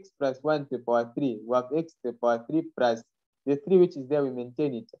x plus 1 to the power 3, we have x to the power 3 plus the 3 which is there, we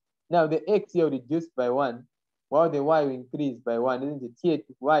maintain it. Now the x here reduced by 1, while the y will increase by 1, isn't it? Here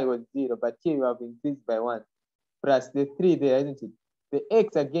y was 0, but here you have increased by 1, plus the 3 there, isn't it? The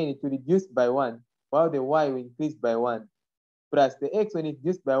x again, it will reduce by 1, while the y will increase by 1, plus the x when it's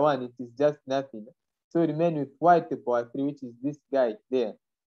reduced by 1, it is just nothing. So remain with y to the power 3, which is this guy there.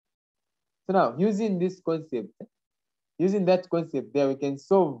 So now, using this concept, using that concept there, we can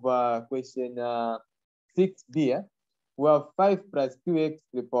solve question 6b. We have 5 plus 2x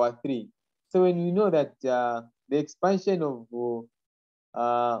to the power 3. So when we know that the expansion of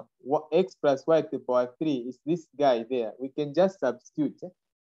x plus y to the power 3 is this guy there, we can just substitute.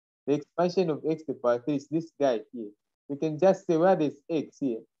 The expansion of x to the power 3 is this guy here. We can just say where there's x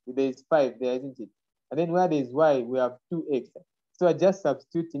here, there is 5 there, isn't it? And then where there's y, we have 2x. So I just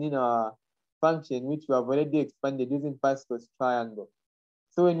substituting in our function, which we have already expanded using Pascal's triangle.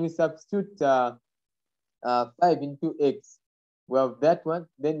 So when we substitute 5 into x, we have that one.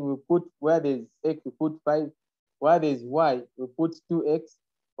 Then we put where there's x, we put 5. Where there's y, we put 2x.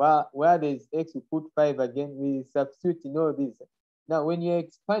 Where there's x, we put 5 again. We substitute in all these. Now, when you're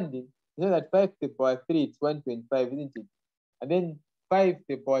expanding, you know that 5 to the power 3, it's 125, isn't it? And then 5 to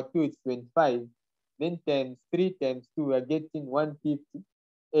the power 2, it's 25. Then times 3 times 2, we are getting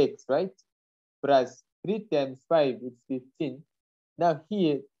 150x, right? Plus 3 times 5, it's 15. Now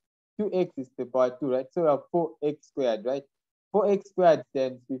here, 2x is to the power 2, right? So we have 4x squared, right? 4x squared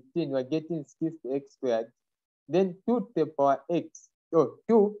times 15, we're getting 60x squared. Then 2 to the power x, 2x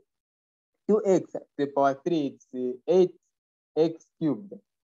to the power 3, it's 8x cubed.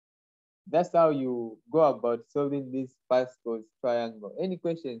 That's how you go about solving this Pascal's triangle. Any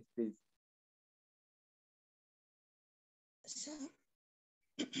questions, please? So,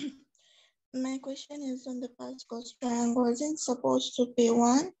 my question is on the Pascal's triangle. Isn't supposed to be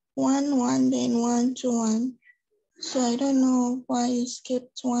 1, 1, 1, then 1, 2, 1. So I don't know why you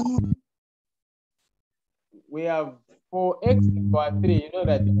skipped 1, 1. We have for x to the power 3, you know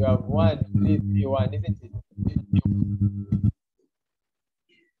that you have 1, 3, 3, 1, isn't it?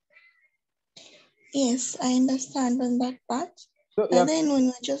 Yes, I understand on that part. So But then when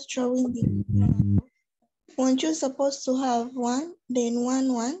we're just drawing the triangle, weren't you supposed to have 1, then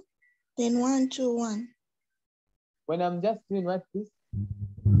 1, 1, then 1, 2, 1? When I'm just doing what, this?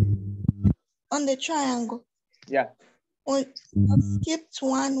 On the triangle. Yeah. I've skipped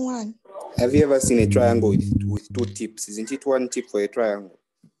 1, 1. Have you ever seen a triangle with 2 tips? Isn't it 1 tip for a triangle?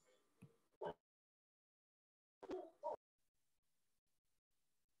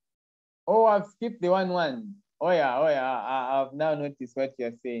 Oh, I've skipped the 1, 1. Oh yeah, I've now noticed what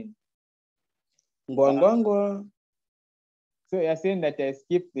you're saying. So you're saying that I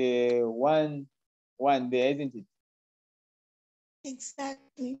skipped the 1, 1 there, isn't it?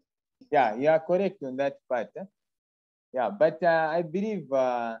 Exactly. Yeah, you are correct on that part. Huh? Yeah, but I believe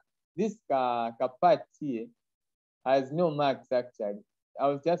this part here has no marks actually. I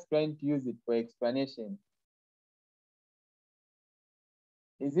was just trying to use it for explanation.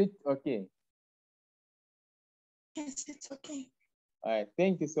 Is it okay? Yes, it's okay. All right,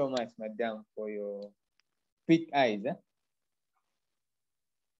 thank you so much, madam, for your quick eyes. Huh?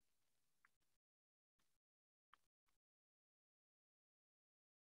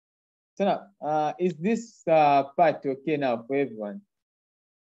 So now, is this part okay now for everyone?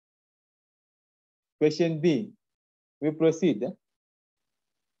 Question B, we proceed. Huh?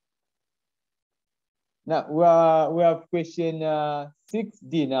 Now, we have question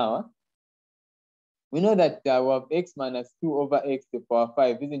 6D now. Huh? We know that we have x minus 2 over x to the power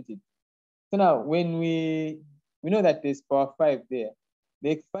 5, isn't it? So now, when we know that there's power 5 there, the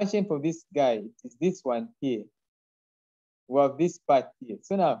expansion for this guy is this one here. We have this part here.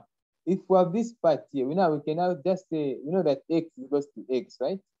 So now, if we have this part here, we can now just say, we know that x equals to x,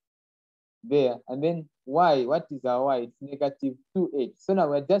 right? There, and then y, what is our y? It's negative 2x. So now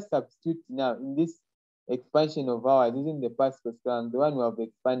we're just substituting now in this expansion of ours using the Pascal's triangle, the one we have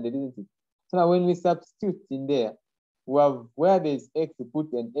expanded, isn't it? So now when we substitute in there, we have where there's x, we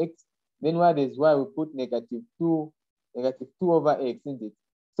put an x, then where there's y, we put negative 2 over x, isn't it?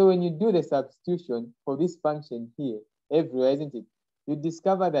 So when you do the substitution for this function here, everywhere, isn't it? You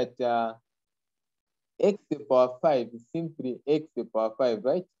discover that x to the power 5 is simply x to the power 5,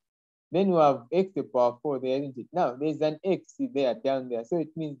 right? Then we have x to the power 4 there, isn't it? Now there's an x there down there. So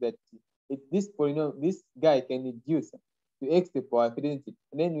it means that this polynomial, this guy can reduce to x to the power 3, isn't it?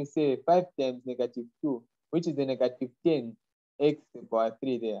 And then we say 5 times negative 2, which is the negative 10 x to the power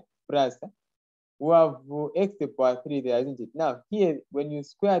 3 there, plus we have x to the power 3 there, isn't it? Now, here, when you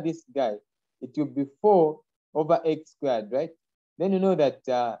square this guy, it will be 4 over x squared, right? Then you know that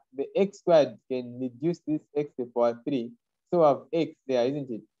the x squared can reduce this x to the power 3. So we have x there, isn't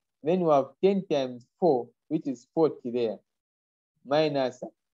it? Then we have 10 times 4, which is 40 there, minus,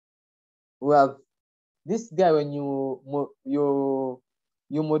 we have this guy, when you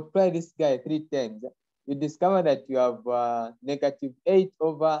multiply this guy 3 times, you discover that you have negative 8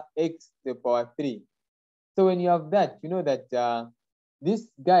 over x to the power 3. So when you have that, you know that this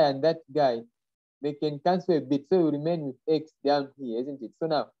guy and that guy, they can cancel a bit, so you remain with x down here, isn't it? So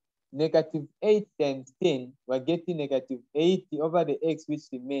now, negative 8 times 10, we're getting negative 80 over the x which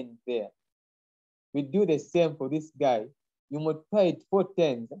remains there. We do the same for this guy. You multiply it 4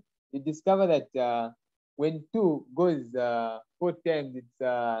 times, you discover that when 2 goes 4 times,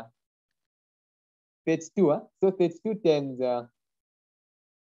 it's 32. So 32 times,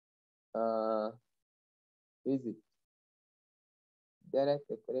 is it? Did I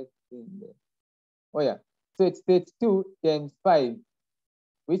the correct thing there? Oh yeah. So it's 32 times 5,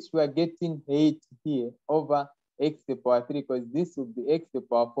 which we are getting 8 here over x to the power 3, because this will be x to the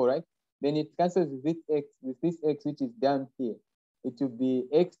power 4, right? Then it cancels with this x which is down here. It will be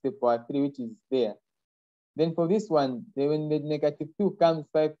x to the power 3, which is there. Then for this one, when the negative 2 comes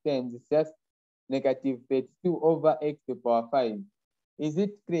 5 times, it's just negative 32 over x to the power 5. Is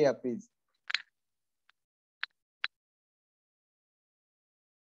it clear, please?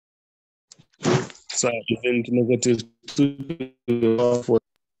 So isn't negative 2 to the power 4?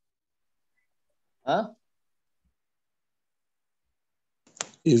 Huh?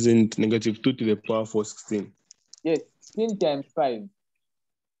 Isn't negative 2 to the power 4 16? Yes, 16 times 5.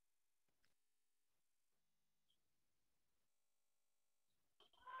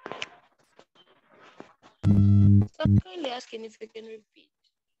 So I'm kindly asking if you can repeat.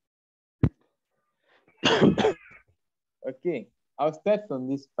 Okay, I'll start from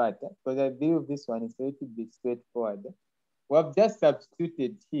this part because I believe this one is a little bit straightforward. We have just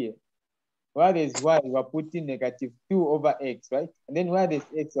substituted here. Where there's y, we're putting negative 2 over x, right? And then where there's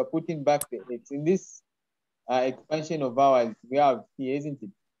x, we're putting back the x. In this expansion of ours, we have here, isn't it?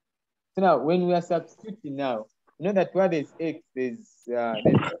 So now, when we are substituting now, you know that where there's x, there's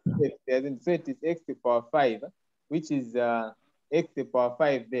x there, so it is x to the power 5, which is x to the power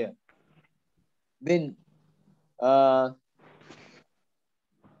 5 there. Then,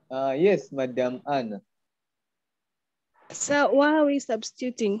 yes, Madam Anna. So why are we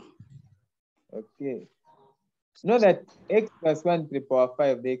substituting? Okay. Know that x plus 1 to the power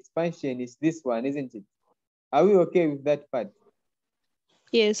 5, the expansion is this one, isn't it? Are we okay with that part?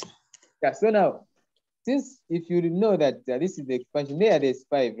 Yes. Yeah, so now, since if you know that this is the expansion, there's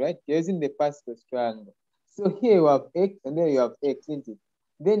 5, right? You're using the Pascal triangle. So here you have x and there you have x, isn't it?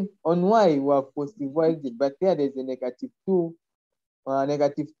 Then on y, you have positive y, but there's a negative 2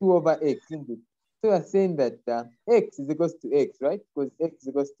 over x, isn't it? So you're saying that x is equals to x, right? Because x is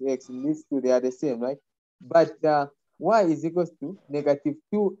equals to x, in these two, they are the same, right? But y is equals to negative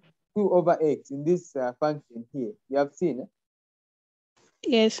 2 over x in this function here. You have seen?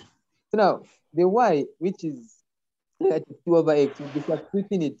 Yes. So now, the y, which is negative 2 over x, we'll be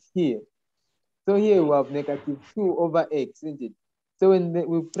substituting it here. So here we have negative 2 over x, isn't it? So when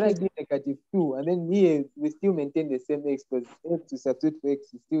we plug in negative 2, and then here we still maintain the same x, because x to substitute for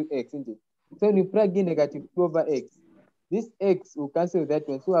x is still x, isn't it? So when you plug in negative 2 over x, this x will cancel that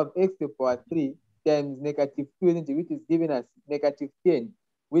one. So we have x to the power 3 times negative 2, isn't it? Which is giving us negative 10,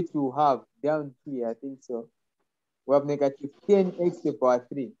 which we'll have down here, I think so. We have negative 10 x to the power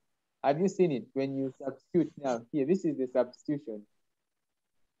 3. Have you seen it when you substitute now? Here, this is the substitution.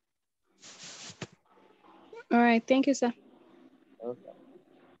 All right. Thank you, sir. Okay.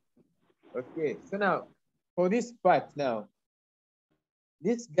 Okay. So now, for this part now,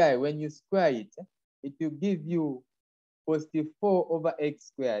 this guy, when you square it, it will give you positive 4 over x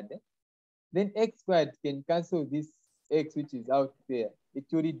squared. Then x squared can cancel this x which is out there. It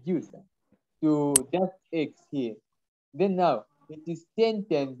will reduce to just x here. Then now, it is 10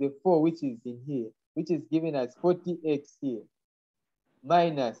 times the 4 which is in here, which is giving us 40x here,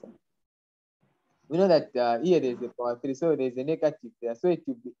 minus. We know that here there's a power 3, so there's a negative there. So it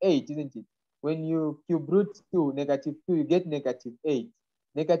will be 8, isn't it? When you cube root 2, negative 2, you get negative 8.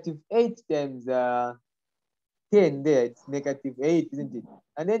 Negative 8 times 10 there, it's negative 8, isn't it?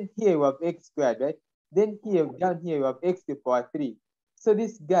 And then here we have x squared, right? Then here, down here, we have x to the power 3. So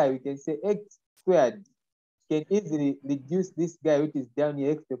this guy, we can say x squared can easily reduce this guy, which is down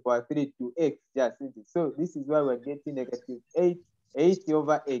here, x to the power 3 to x just, isn't it? So this is why we're getting negative 8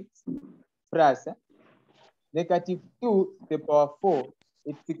 over x plus negative 2 to the power 4.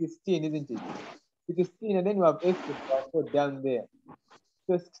 It's 16, isn't it? 16, and then we have x to the power 4 down there.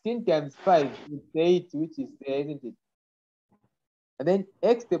 So 16 times 5 is 8, which is there, isn't it? And then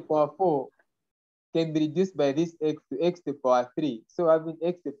x to the power 4 can be reduced by this x to x to the power 3. So having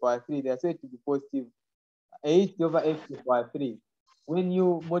x to the power 3, they are said to be positive. 8 over x to the power 3. When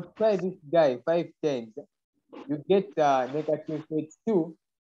you multiply this guy 5 times, you get negative 32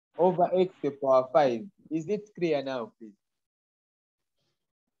 over x to the power 5. Is it clear now, please?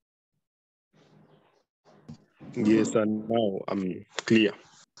 Yes, and now I'm clear.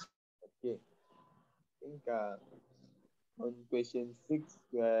 Okay. I think on question 6,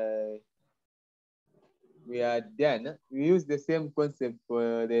 we are done. We use the same concept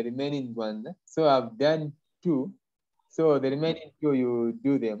for the remaining one. So I've done 2. So the remaining 2, you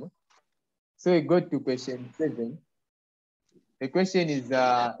do them. So we go to question 7. The question is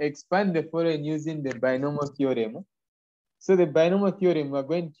expand the following using the binomial theorem. So the binomial theorem, we're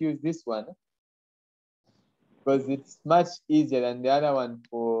going to use this one because it's much easier than the other one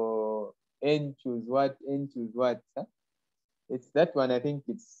for n choose what, n choose what. It's that one, I think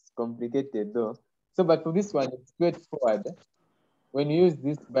it's complicated though. So, but for this one, it's straightforward when you use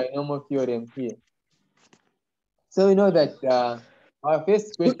this binomial theorem here. So we know that our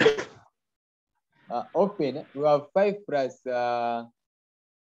first question, open, we have 5 plus 2x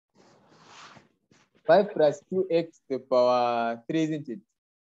to the power 3, isn't it?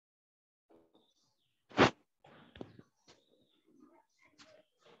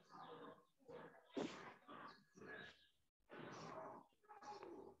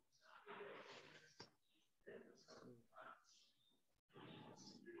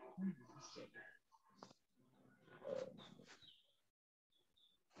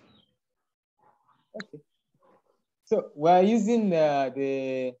 Okay. So we're using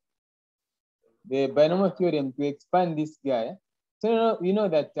the binomial theorem to expand this guy. So you know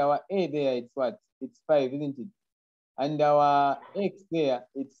that our a there, it's what? It's 5, isn't it? And our x there,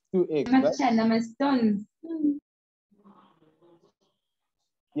 it's 2x, right?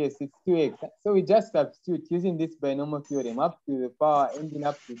 Yes, it's 2x. So we just substitute using this binomial theorem up to the power ending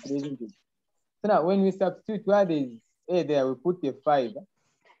up to 3, isn't it? So now when we substitute where there is a there, we put a 5.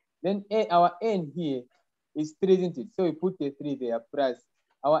 Then our n here is 3, isn't it? So we put a 3 there, plus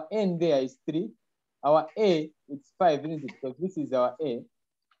our n there is 3. Our a, it's 5, isn't it? Because this is our a.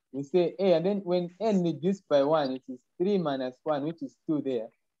 We say a, and then when n reduced by 1, it is 3 minus 1, which is 2 there.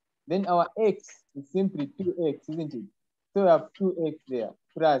 Then our x is simply 2x, isn't it? So we have 2x there,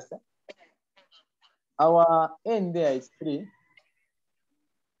 plus our n there is 3.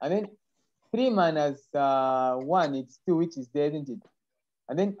 And then 3 minus 1, it's 2, which is there, isn't it?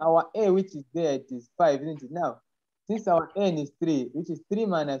 And then our a, which is there, it is 5, isn't it? Now, since our n is 3, which is 3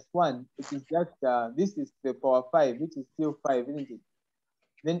 minus 1, it is just, this is the power 5, which is still 5, isn't it?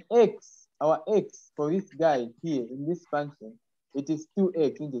 Then x, our x for this guy here in this function, it is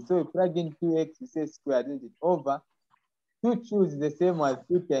 2x, isn't it? So we plug in 2x, we say squared, isn't it? Over 2 choose the same as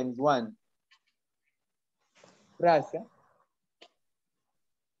 2 times 1 plus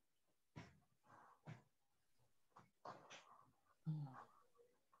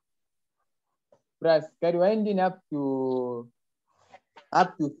carry winding up to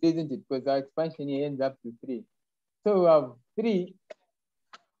 3, isn't it? Because our expansion here ends up to 3. So we have 3.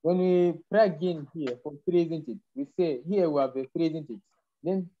 When we plug in here for 3, isn't it? We say here we have a 3, isn't it?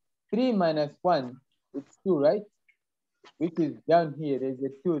 Then 3 minus 1, it's 2, right? Which is down here, there's a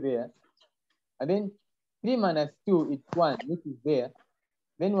 2 there. And then 3 minus 2, it's 1, which is there.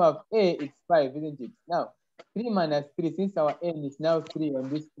 Then we have a, it's 5, isn't it? Now, 3 minus 3, since our n is now 3 on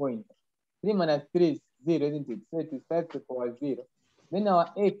this point, 3 minus 3 is 0, isn't it? So it is 5 to the power 0. Then our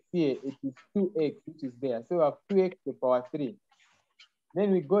x here, it is 2x, which is there. So we have 2x to the power 3.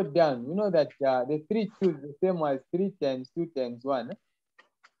 Then we go down. We know that the 3 choose the same as 3 times 2 times 1.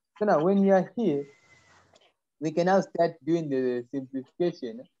 So now when we are here, we can now start doing the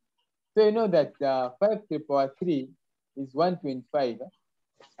simplification. So you know that 5 to the power 3 is 125.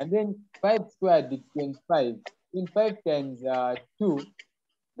 And then 5 squared is 25. In 5 times 2,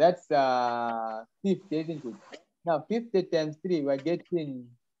 that's 50, isn't it? Now 50 times 3, we're getting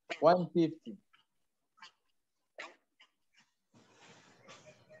 150.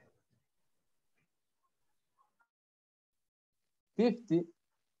 50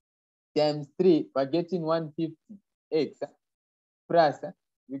 times 3, we're getting 150x plus,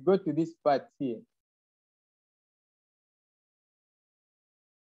 we go to this part here.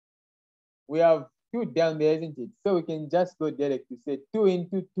 We have 2 down there, isn't it? So we can just go direct to say 2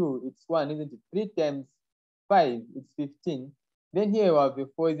 into 2, it's 1, isn't it? 3 times 5, it's 15. Then here we have a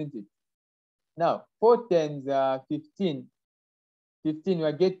 4, isn't it? Now, 4 times 15, 15,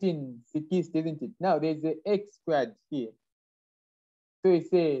 we're getting 60, isn't it? Now there's a x squared here. So we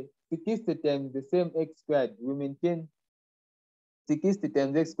say 60 times the same x squared. We maintain 60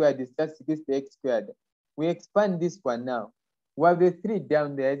 times x squared is just 60 x squared. We expand this one now. We have the 3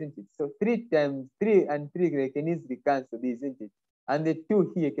 down there, isn't it? So 3 times 3 and 3, they can easily cancel this, isn't it? And the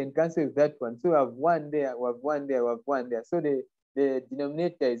 2 here can cancel with that one. So we have 1 there, we have 1 there, we have 1 there. So the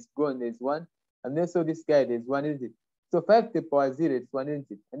denominator is gone, there's 1. And then so this guy, there's 1, isn't it? So 5 to the power 0, it's 1, isn't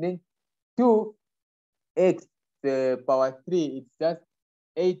it? And then 2x to the power 3, it's just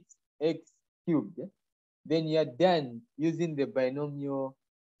 8x cubed. Yeah? Then you're done using the binomial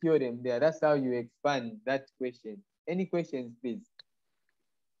theorem there. That's how you expand that question. Any questions, please?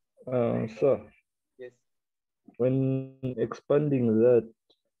 Sir, Yes. when expanding that,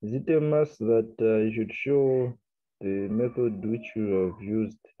 is it a must that you should show the method which you have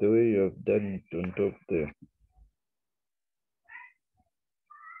used the way you have done it on top there?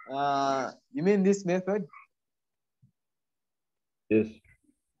 You mean this method? Yes.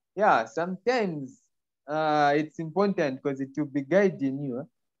 Yeah, sometimes it's important because it will be guiding you. Huh?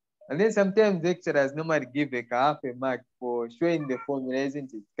 And then sometimes lecturers normally give a half a mark for showing the formula,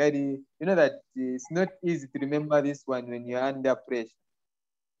 isn't it? You know that it's not easy to remember this one when you're under pressure.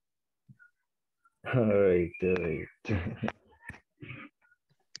 All right, all right.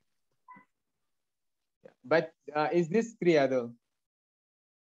 But is this clear though?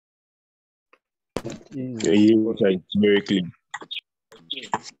 Yes, it's very clear.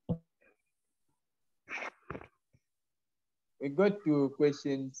 We go to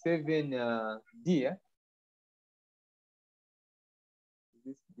question 7D.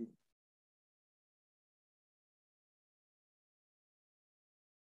 This D.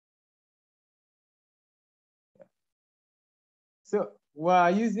 So we're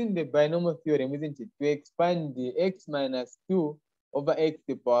using the binomial theorem, isn't it, to expand the x minus 2 over x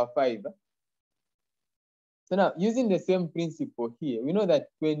to the power 5. So now, using the same principle here, we know that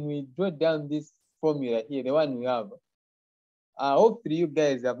when we draw down this formula here, the one we have, hopefully you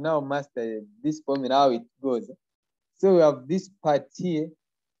guys have now mastered this formula, how it goes. So we have this part here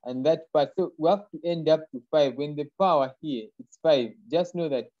and that part. So we have to end up to 5. When the power here, it's 5. Just know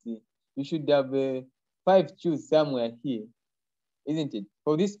that you should have 5 choose somewhere here, isn't it?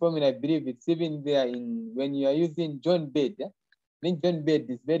 For this formula, I believe it's even there in when you are using John Bed. I think John Bed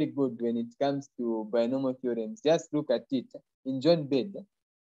is very good when it comes to binomial theorems. Just look at it in John Bed.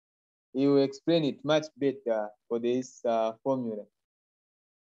 He will explain it much better for this formula.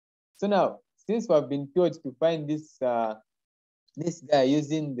 So now, since we have been told to find this this guy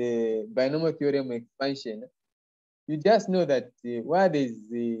using the binomial theorem expansion, you just know that where there's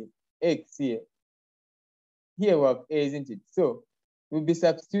the x here we have a, isn't it? So we'll be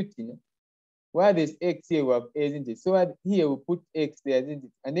substituting. Where there's x here, we have a, isn't it? So here we put x there, isn't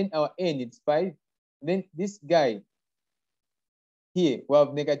it? And then our n is 5. And then this guy here, we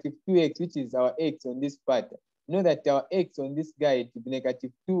have negative 2x, which is our x on this part. You know that our x on this guy to be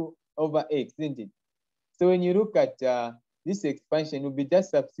negative 2 over x, isn't it? So when you look at this expansion, we'll be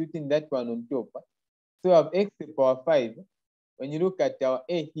just substituting that one on top. So we have x to the power 5. When you look at our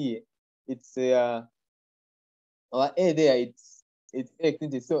a here, it's our a there, it's x,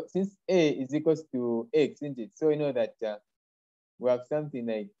 isn't it? So since a is equals to x, isn't it? So you know that we have something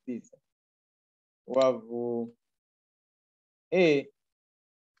like this. We have a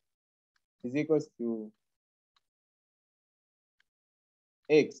is equals to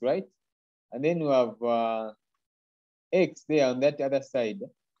x, right? And then we have x there on that other side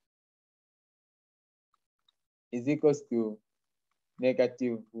is equals to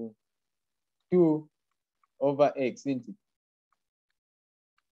negative 2 over x, isn't it?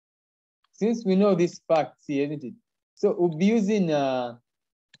 Since we know this fact here, isn't it? So we'll be using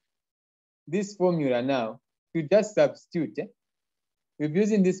this formula now to just substitute. We'll be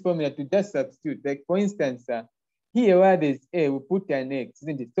using this formula to just substitute. Like for instance, here where there's a, we put an x,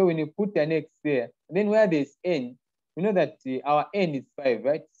 isn't it? So when you put an x there, and then where there's n, we know that our n is 5,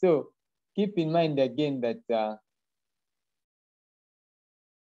 right? So keep in mind again that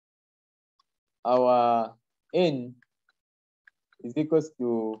our n is equals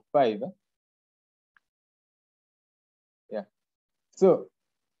to 5. Yeah. So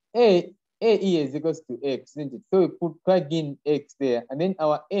a here is equals to x, isn't it? So we plug in x there, and then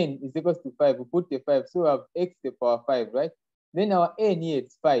our n is equals to 5. We put the 5, so we have x to the power 5, right? Then our n here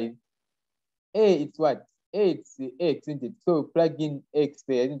it's 5. A it's what? A it's x, isn't it? So we plug in x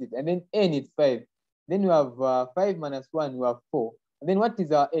there, isn't it? And then n it's 5. Then we have 5 minus 1, we have 4. And then what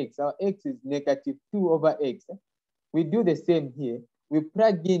is our x? Our x is negative 2 over x. We do the same here. We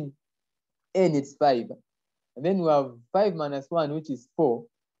plug in n it's 5. And then we have 5 minus 1, which is 4.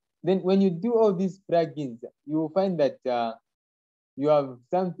 Then when you do all these plugins, you will find that you have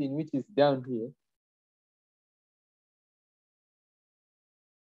something which is down here.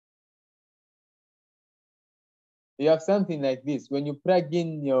 You have something like this. When you plug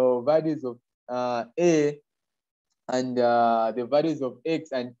in your values of A and the values of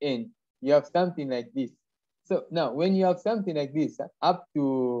X and N, you have something like this. So now when you have something like this, up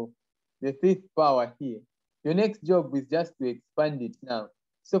to the 5th power here, your next job is just to expand it now.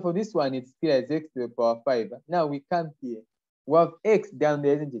 So for this one, it's clear as X to the power 5. Now we come here. We have X down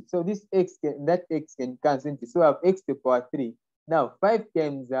there, isn't it? So this X can, that X can cancel it. So we have X to the power 3. Now 5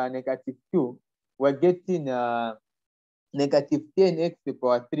 times negative 2, we're getting negative 10x to the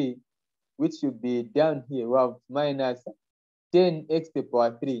power 3, which should be down here. We have minus 10x to the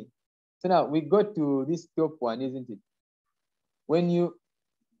power 3. So now we go to this top one, isn't it? When you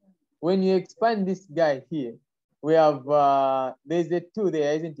expand this guy here, we have there's a 2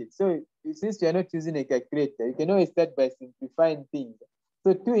 there, isn't it? So since you're not using a calculator, you can always start by simplifying things.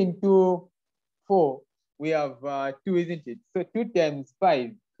 So 2 into 4, we have 2, isn't it? So 2 times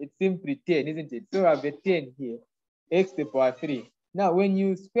 5, it's simply 10, isn't it? So we have a 10 here, x to the power 3. Now when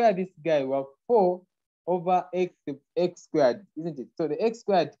you square this guy, we have 4 over x squared, isn't it? So the x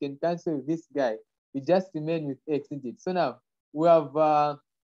squared can cancel with this guy. We just remain with x, isn't it? So now we have the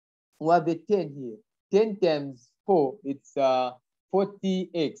 10 here. 10 times 4, it's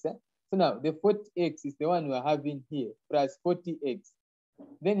 40x. So now the 40x is the one we're having here, plus 40x.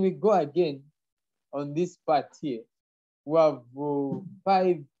 Then we go again on this part here. We have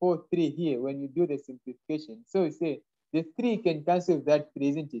 5, 4, 3 here when you do the simplification. So we say the 3 can cancel with that 3,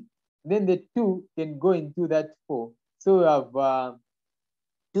 isn't it? Then the 2 can go into that 4. So we have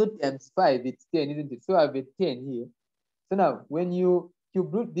 2 times 5, it's 10, isn't it? So I have a 10 here. So now when you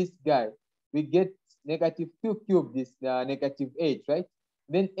cube root this guy, we get negative 2 cubed is negative 8, right?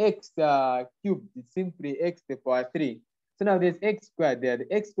 Then x cubed is simply x to the power 3. So now there's x squared there.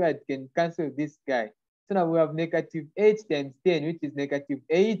 The x squared can cancel this guy. So now we have negative 8 times 10, which is negative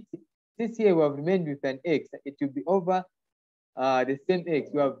 8. This here we have remained with an x. It will be over the same x.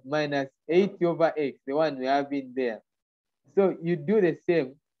 We have minus 8 over x, the one we have in there. So you do the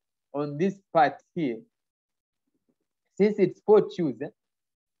same on this part here. Since it's 4 choose,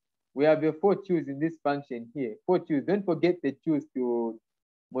 we have a 4 choose in this function here. 4 choose. Don't forget the choose to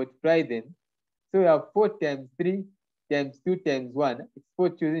multiply them. So we have 4 times 3 times 2 times 1. It's 4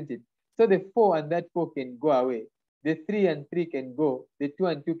 choose, isn't it? So the 4 and that 4 can go away. The 3 and 3 can go. The 2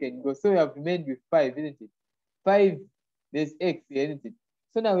 and 2 can go. So we have remained with 5, isn't it? 5, there's x here, isn't it?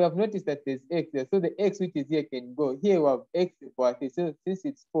 So now we have noticed that there's x there. So the x which is here can go. Here we have x to the power 3. So since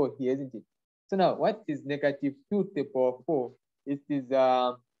it's 4 here, isn't it? So now what is negative 2 to the power 4? It is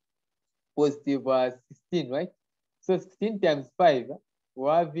positive 16, right? So 16 times 5,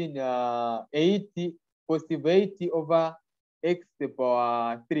 we're having 80, positive 80 over x to the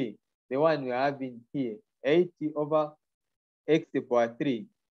power 3. The one we're having here, 80 over x to the power 3.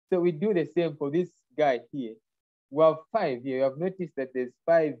 So we do the same for this guy here. We have 5 here. You have noticed that there's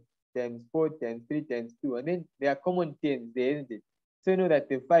 5 times 4 times 3 times 2. And then there are common terms there, isn't it? So you know that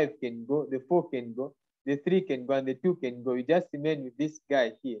the 5 can go, the 4 can go, the 3 can go, and the 2 can go. You just remain with this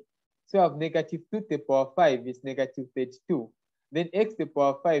guy here. So I have negative 2 to the power 5 is negative 32. Then x to the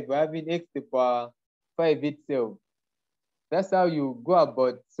power 5, we're having x to the power 5 itself. That's how you go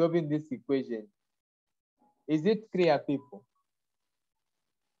about solving this equation. Is it clear, people?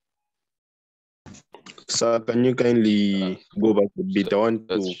 Sir, can you kindly go back a bit? I want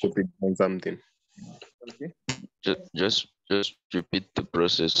to copy on something. Okay. Just repeat the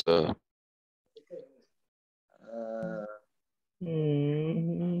process.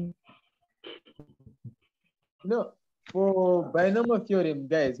 No, for binomial theorem,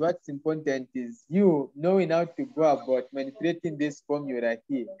 guys, what's important is you knowing how to go about manipulating this formula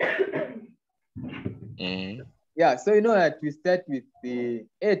here. Yeah, so you know that we start with the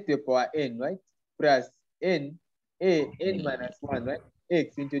a to the power n, right? Plus n, n minus 1, right?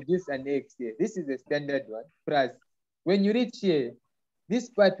 X, introduce an x here. This is the standard one. Plus, when you reach here, this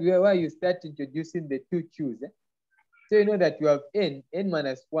part where you start introducing the 2 choose. So you know that you have n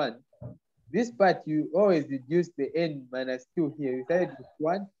minus 1. This part, you always reduce the n minus 2 here. You started with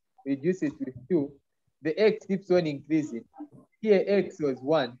 1, reduce it with 2. The x keeps on increasing. Here, x was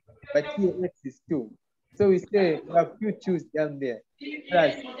 1, but here, x is 2. So we say we have 2 choose down there.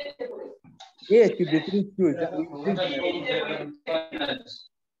 Plus, here to the 3 choose, we increase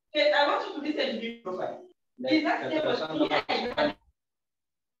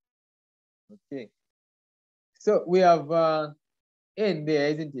okay. So we have n there,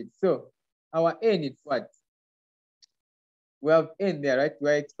 isn't it? So our n is what? we have n there, right?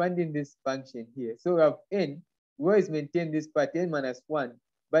 We're expanding this function here. So we have n, we always maintain this part, n minus 1.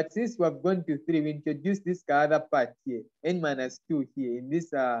 But since we have gone to 3, we introduce this other part here, n minus 2 here in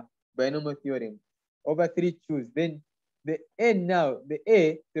this binomial theorem. Over 3 choose. Then the n now, the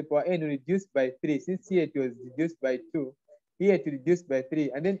a to the power n reduced by 3. Since here it was reduced by 2, here to reduce by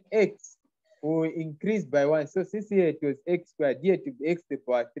 3. And then x will increase by 1. So since here it was x squared, here to be x to the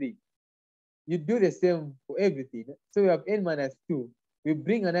power 3. You do the same for everything. So we have n minus 2. We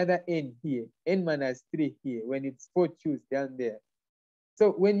bring another n here, n minus 3 here, when it's 4 choose down there.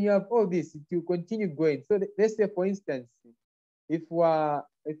 So when you have all this, you continue going. So let's say, for instance, if our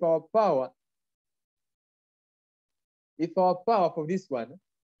power for this one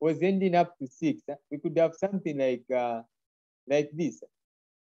was ending up to 6, we could have something like this.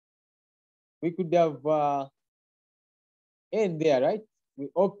 We could have n there, right? We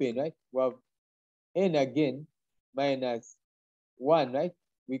open, right? We have n again minus 1, right?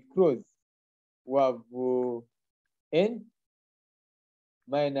 We close. We have n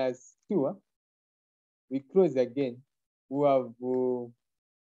minus 2. We close again. We have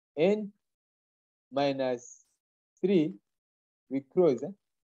n minus 3. We close.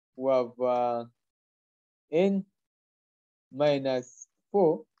 We have n minus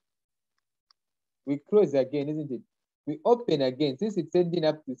 4. We close again, isn't it? We open again. Since it's ending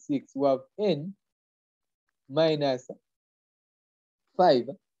up to 6, we have n minus 5.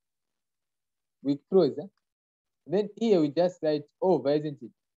 We close. Then here we just write over, isn't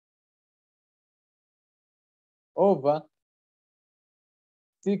it? Over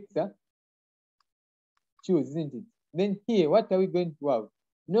 6, choose, isn't it? Then here, what are we going to have?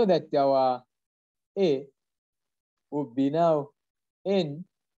 Know that our a will be now n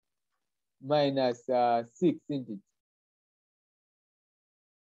minus 6, isn't it?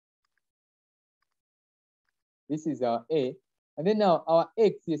 This is our a. And then now our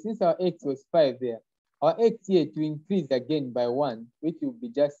x here, since our x was 5 there, our x here to increase again by 1, which will be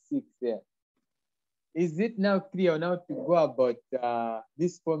just 6 there. Is it now clear now to go about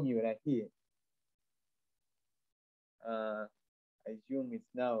this formula here? I assume it's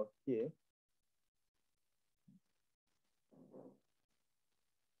now here.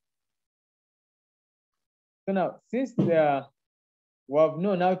 So now, since we have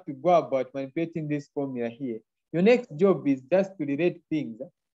known how to go about manipulating this formula here, your next job is just to relate things.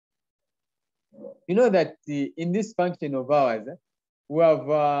 You know that in this function of ours, we have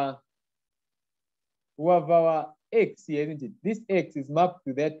our x here, isn't it? This x is mapped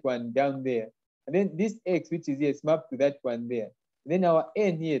to that one down there. And then this x, which is here, is mapped to that one there. And then our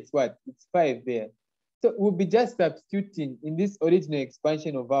n here, it's what? It's 5 there. So we'll be just substituting in this original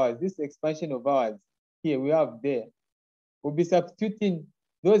expansion of ours, this expansion of ours here we have there. We'll be substituting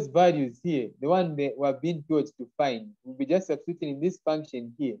those values here, the one that we're being told to find. We'll be just substituting in this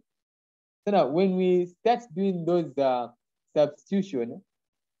function here. So now when we start doing those substitution,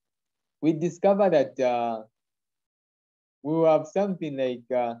 we discover that we will have something like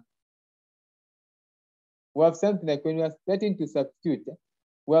when we are starting to substitute,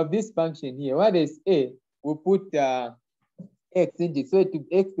 we have this function here. Where there's a, we put x in it, so it will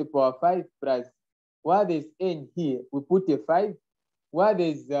be x to the power 5 plus. Where there's n here, we put a 5. Where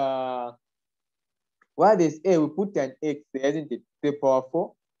there's a, we put an x there, isn't it? To the power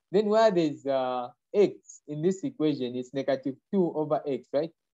 4. Then where there's x in this equation, it's negative 2 over x,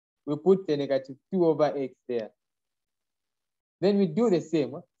 right? We put the negative 2 over x there. Then we do the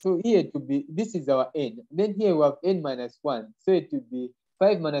same. So here to be, this is our n. Then here we have n minus 1. So it will be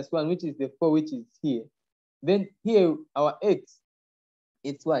 5 minus 1, which is the 4, which is here. Then here our x,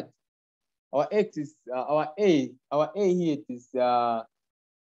 it's what? Our x is our a here,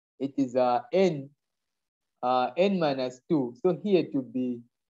 it is n minus 2. So here it will be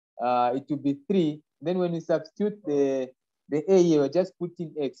 3. Then when we substitute the a here, we're just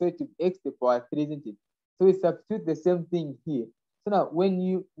putting x, so it will be x to the power 3, isn't it? So we substitute the same thing here. So now when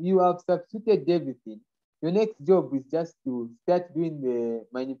you have substituted everything, your next job is just to start doing the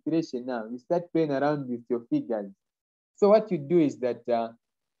manipulation now. You start playing around with your figures. So what you do is that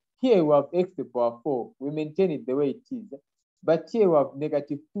here we have x to the power 4. We maintain it the way it is. But here we have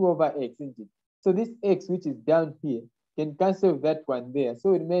negative 2 over x, isn't it? So this x, which is down here, can cancel with that one there.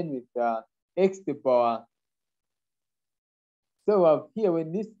 So we remain with x to the power. So we have here,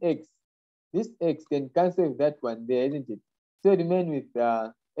 when this x can cancel with that one there, isn't it? So we remain with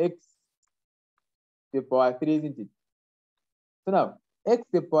x to the power 3, isn't it? So now, x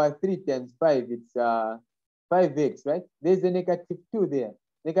to the power 3 times 5, it's 5x, right? There's a negative 2 there.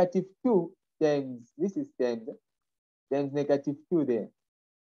 Negative 2 times, this is times negative 2 there.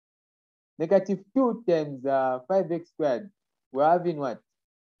 Negative 2 times 5x squared. we're having what?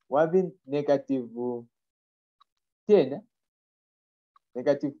 We're having negative 10,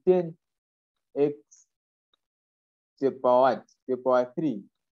 negative 10 x to the power what? To the power 3.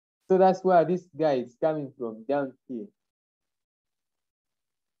 So that's where this guy is coming from down here.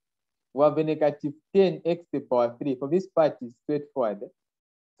 We have a negative 10 x to the power 3. For this part is straightforward.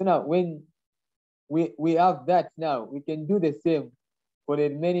 So now when we have that now, we can do the same for the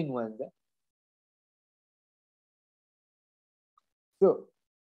remaining ones. So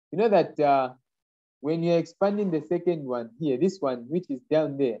you know that when you're expanding the second one here, this one, which is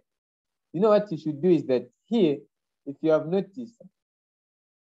down there, you know what you should do is that here, if you have noticed,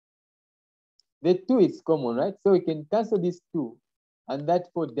 the 2 is common, right? So we can cancel this 2 and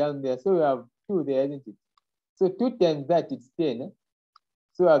that 4 down there. So we have 2 there, isn't it? So 2 times that, it's 10.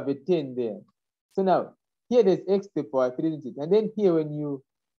 So I have a 10 there. So now, here there's x to the power 3, isn't it? And then here, when you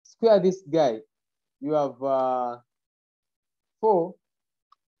square this guy, you have 4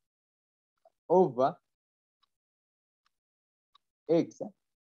 over x.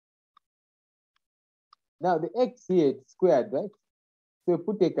 Now, the x here is squared, right? So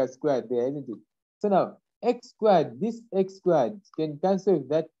put x squared there, isn't it? So now, x squared, this x squared can cancel with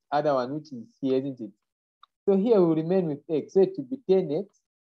that other one, which is here, isn't it? So here we remain with x. So it will be 10x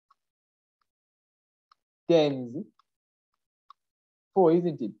times 4,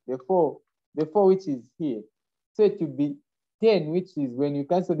 isn't it? The 4 which is here. So it will be 10, which is when you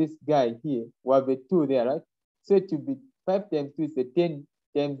cancel this guy here, we have a 2 there, right? So it will be 5 times 2 is a 10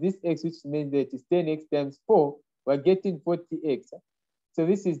 times this x, which means that it is 10x times 4. We're getting 40x. So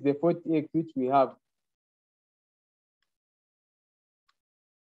this is the 40x which we have.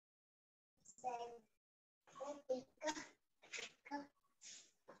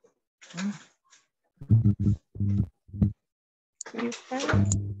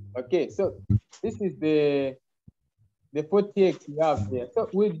 Okay, so this is the 40x we have here. So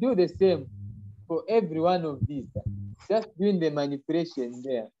we'll do the same for every one of these. Just doing the manipulation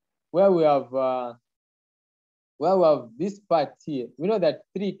there, where we have this part here. We know that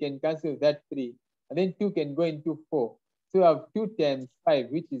 3 can cancel that 3, and then 2 can go into 4. So we have 2 times 5,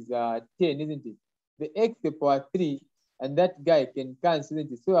 which is 10, isn't it? The x to the power 3, and that guy can cancel,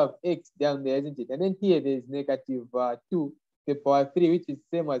 isn't it? So we have x down there, isn't it? And then here there's negative 2 to the power 3, which is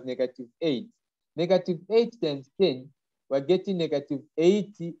same as negative 8. Negative 8 times 10, we're getting negative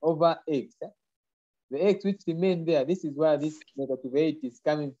 80 over x. The x which remain there, this is where this negative 8 is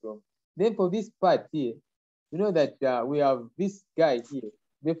coming from. Then for this part here, you know that we have this guy here.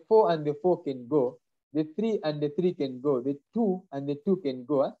 The 4 and the 4 can go. The 3 and the 3 can go. The 2 and the 2 can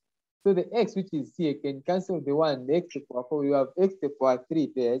go. So the x which is here can cancel the 1, the x to the power 4. You have x to the power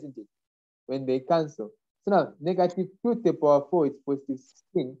 3 there, isn't it? When they cancel. So now, negative 2 to the power 4 is positive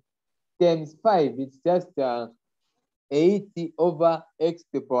 16 times 5. It's just 80 over x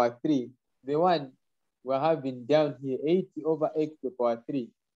to the power 3. The one we're having down here, 80 over x to the power 3.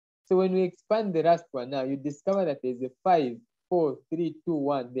 So when we expand the last one now, you discover that there's a 5, 4, 3, 2,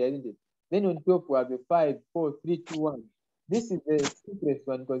 1 there, isn't it? Then on top we have a 5, 4, 3, 2, 1. This is the simplest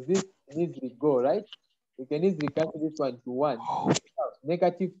one because this can easily go, right? We can easily cancel this one to 1.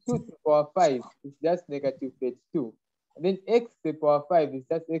 Negative 2 to the power 5 is just negative 32. And then x to the power 5 is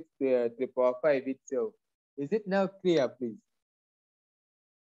just x to the power 5 itself. Is it now clear, please?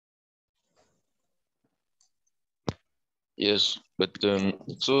 Yes, but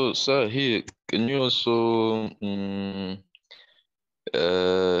so sir, here can you also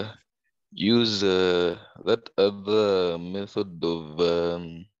use that other method of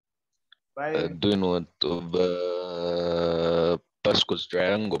doing what of Pascal's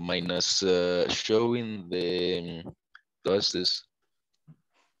triangle minus showing the what's this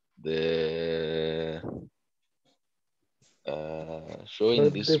the showing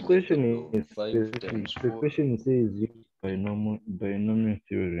But this the question method is of 5 specific. times The 4. question says use binomial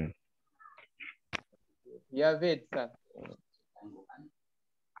theorem. You have it, sir.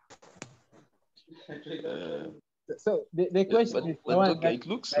 So the question is the one okay, that it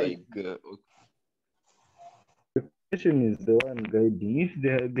looks like like The question is the one guiding. If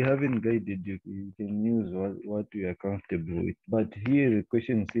they haven't guided you, you can use what you are comfortable with. But here the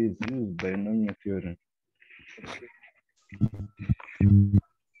question says use binomial theorem.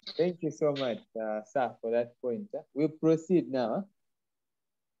 thank you so much, sir, for that point. We'll proceed now.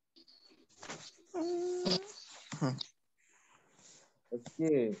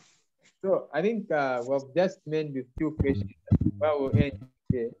 Okay. So I think we've just made the two questions. Where we'll end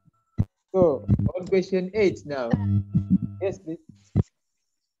here. So on question 8 now. Yes, please.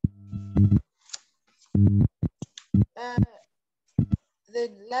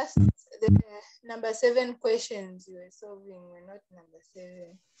 the number 7 questions you were solving were not number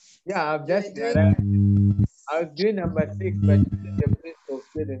 7. Yeah, I've You were just doing I was doing number 6, but using the place of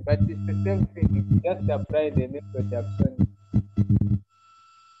 7. But it's the same thing. You just apply the method I've shown you.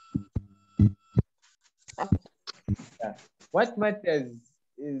 Yeah. What matters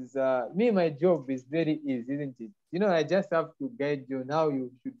is my job is very easy, isn't it? You know, I just have to guide you on how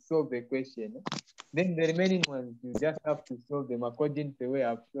you should solve the question. Then the remaining ones, you just have to solve them according to the way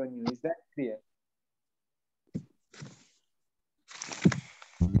I've shown you. Is that clear?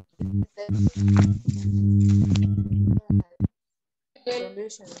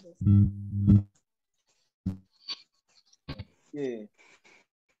 solutions. Yeah.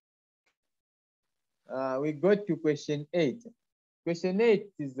 We go to question 8. Question 8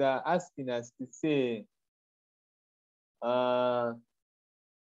 is asking us to say,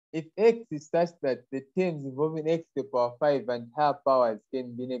 if x is such that the terms involving x to the power 5 and higher powers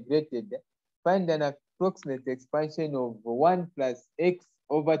can be neglected, find an approximate expansion of 1 plus x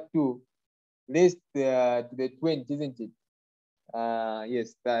over 2 raised to the 20, isn't it?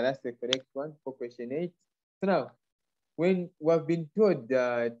 Yes, that's the correct one for question 8. So now, when we've been told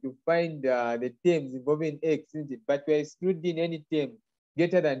to find the terms involving x, isn't it? But we're excluding any term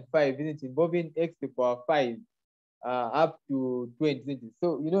greater than 5, isn't it? Involving x to the power 5 up to 20, isn't it?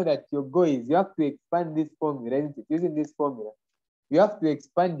 So you know that your goal is you have to expand this formula, isn't it? Using this formula, you have to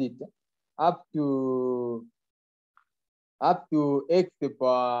expand it up to x to the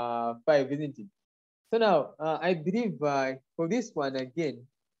power 5, isn't it? So now I believe for this one again,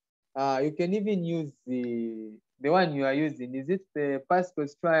 you can even use the one you are using. Is it the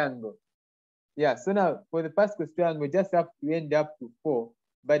Pascal's triangle? Yeah, so now for the Pascal's triangle, you just have to end up to 4,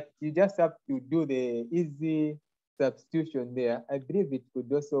 but you just have to do the easy substitution there. I believe it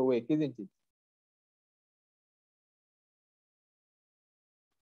could also work, isn't it?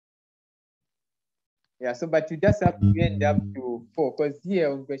 Yeah, so but you just have to end up to 4, because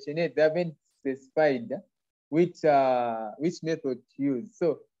here on question 8, they haven't specified which method to use.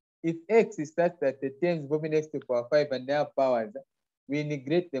 So if x is such that the terms involving x to the power 5 and their powers, we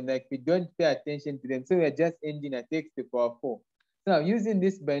neglect them, like we don't pay attention to them. So we are just ending at x to the power 4. So now using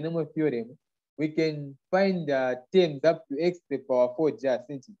this binomial theorem, we can find terms up to x to the power 4 just,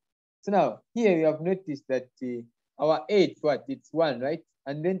 isn't it? So now here we have noticed that our 8, it's 1, right?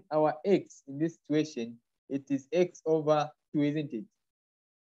 And then our x in this situation, it is x over 2, isn't it?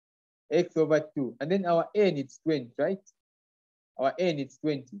 X over 2. And then our n, it's 20, right? Our n, it's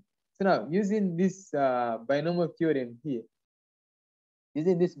 20. So now, using this binomial theorem here, we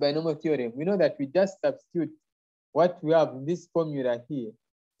know that we just substitute what we have in this formula here.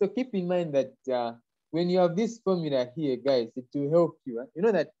 So keep in mind that when you have this formula here, guys, it will help you. You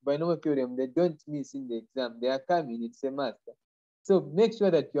know that binomial theorem, they don't miss in the exam. They are coming, it's a must. So make sure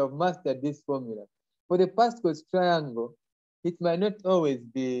that you have mastered this formula. For the Pascal's triangle, it might not always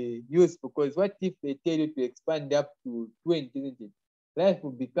be useful, because what if they tell you to expand up to 20, isn't it? Life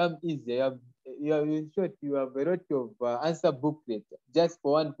will become easier. You have in short, you have a lot of answer booklet just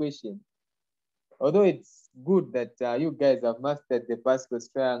for one question. Although it's good that you guys have mastered the Pascal's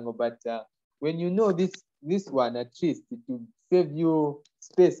triangle, but when you know this one, at least it will save you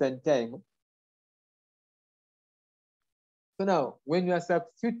space and time. So now, when you are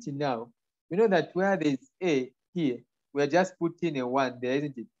substituting now, you know that where there's a here, we're just putting a 1 there,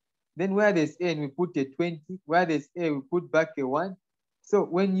 isn't it? Then where there's n, we put a 20. Where there's a, we put back a 1. So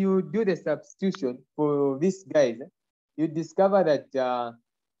when you do the substitution for these guys, you discover that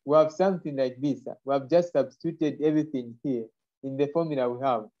we have something like this. We have just substituted everything here in the formula we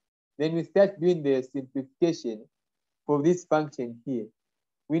have. Then we start doing the simplification for this function here.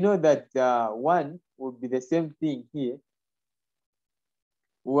 We know that 1 will be the same thing here.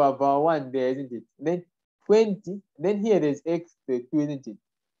 We have our 1 there, isn't it? Then 20, then here there's x to 2, isn't it?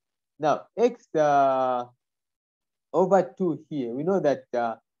 Now, x over 2 here, we know that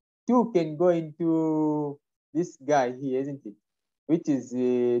 2 can go into this guy here, isn't it? Which is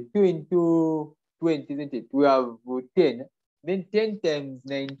 2 into 20, isn't it? We have 10. Then 10 times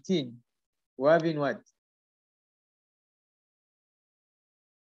 19, we're having what?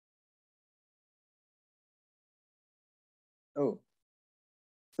 Oh,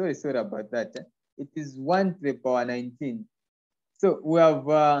 sorry about that. It is 1 to the power 19. So we have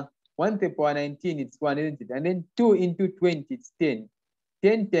 1 to the power 19, it's 1, isn't it? And then 2 into 20, it's 10.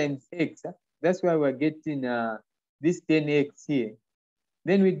 10 times x, that's why we're getting this 10x here.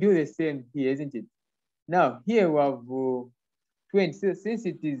 Then we do the same here, isn't it? Now, here we have 20. So since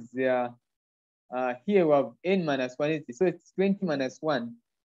it is here we have n minus 1, isn't it? So it's 20 minus 1.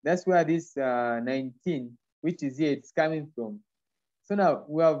 That's where this 19, which is here, it's coming from. So now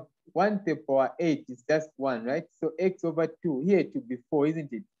we have 1 to the power 8 is just 1, right? So x over 2, here it will be 4,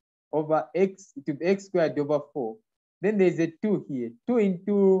 isn't it? Over x, it will be x squared over 4. Then there's a 2 here. 2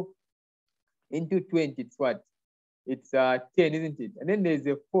 into 20, it's what? It's 10, isn't it? And then there's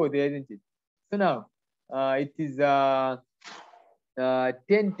a 4 there, isn't it? So now, it is 10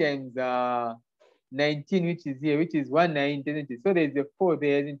 times 19, which is here, which is 190, isn't it? So there's a 4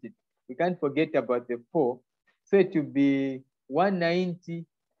 there, isn't it? We can't forget about the 4. So it will be 190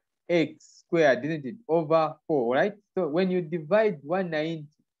 x squared, isn't it? Over 4, right? So when you divide 190,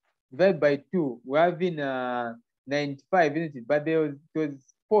 divide by 2, we're having 95, isn't it? But there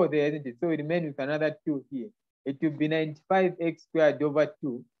was 4 there, isn't it? So we remain with another 2 here. It will be 95x squared over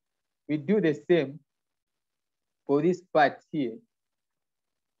 2. We do the same for this part here.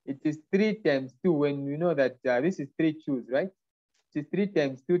 It is 3 times 2 when you know that this is 3 choose, right? It is 3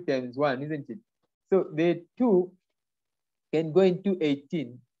 times 2 times 1, isn't it? So the 2 can go into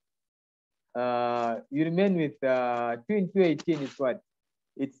 18. You remain with 2 into 18 is what?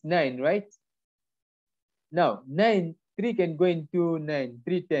 It's 9, right? Now, 9, 3 can go into 9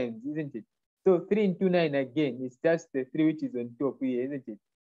 3 times, isn't it? So 3 into 9 again is just the 3 which is on top here, isn't it?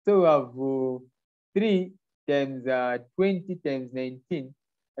 So we have 3 times 20 times 19.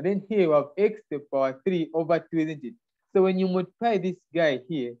 And then here we have x to the power 3 over 2, isn't it? So when you multiply this guy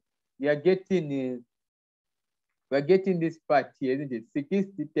here, we are getting this part here, isn't it?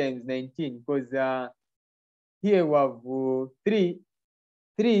 60 times 19, because here we have 3,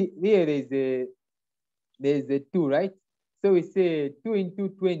 here there's a 2, right? So we say 2 into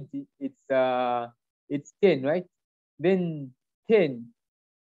 20, it's 10, right? Then 10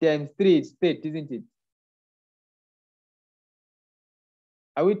 times 3 is 30, isn't it?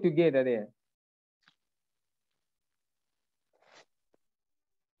 Are we together there?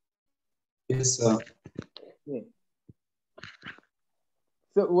 Yes, sir. Yeah.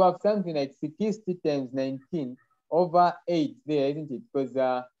 So we have something like 60 times 19 over 8 there, isn't it?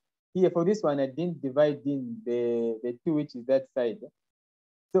 Because here for this one, I didn't divide in the 2, which is that side.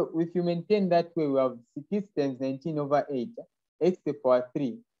 So if you maintain that way, we have 60 times 19 over 8, x to the power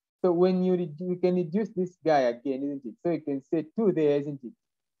 3. So when you can reduce this guy again, isn't it? So you can say 2 there, isn't it?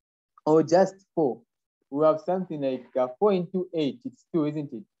 Or just 4. We have something like 4 into 8, it's 2,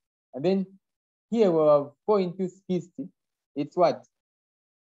 isn't it? And then here we have 4 into 60, it's what?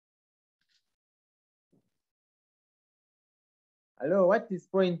 Hello, what is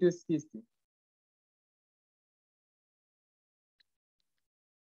 4 into 60?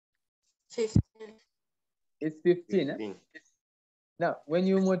 It's 15. 15. Now, when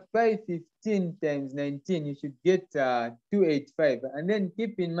you multiply 15 times 19, you should get 285. And then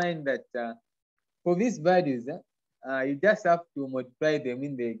keep in mind that for these values, you just have to multiply them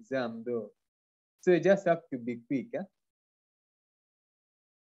in the exam, though. So you just have to be quick.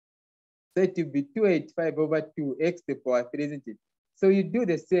 So it will be 285 over 2 x to the power 3, isn't it? So you do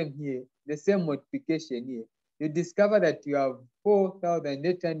the same here, the same multiplication here. You discover that you have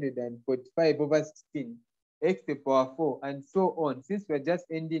 4,845 over 16 x to the power 4 and so on. Since we're just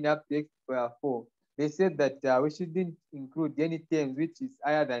ending up to x to the power 4, they said that we shouldn't include any terms which is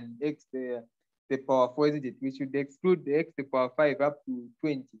higher than x to the power 4, isn't it? We should exclude the x to the power 5 up to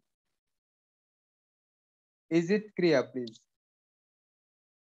 20. Is it clear, please?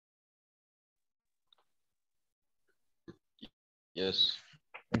 Yes.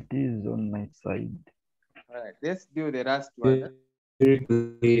 It is on my side. All right, let's do the last one. Very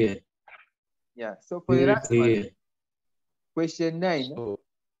clear. Yeah, so for the last one, question 9. So,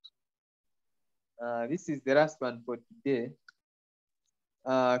 this is the last one for today.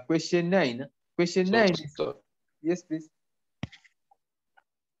 Question 9. Question 9 is, yes, please.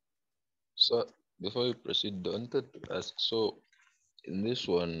 So before we proceed, I wanted to ask, so in this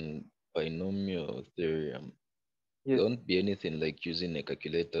one, binomial theorem, yes. there won't be anything like using a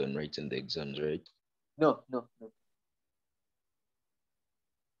calculator and writing the exams, right? No.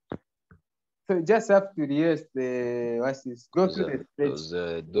 So you just have to rehearse go through the because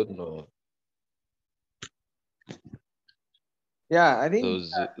I don't know. Yeah, I think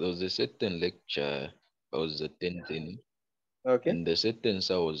there was a certain lecture I was attending. Okay. And the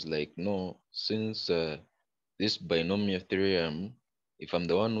sentence I was like, no, since this binomial theorem, if I'm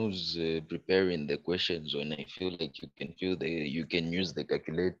the one who's preparing the questions, when I feel like you can use the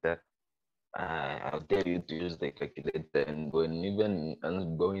calculator, I'll tell you to use the calculator. And when even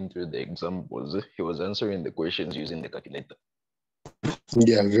going through the examples, he was answering the questions using the calculator.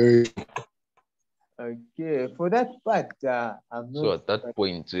 Yeah, very. Okay, for that part, I'm not. So at that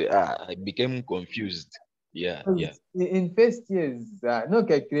point, I became confused. Yeah. In first years, no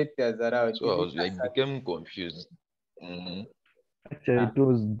calculators around. So I was like, became confused. Actually, it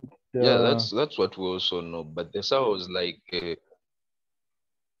was Yeah, that's what we also know. But the SAR was like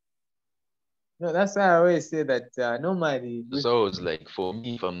no, that's why I always say that normally the SAR was like, for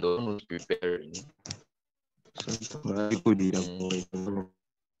me, if I'm the one who's preparing.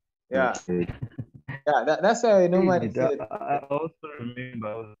 Yeah. Yeah, that's why I normally say I also remember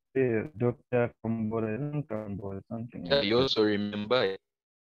I was there, Dr. Kambora, isn't Kambora, something Yeah, like you also remember.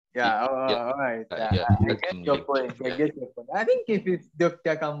 Yeah, all right. Yeah, I get your point. I get your point. I think if it's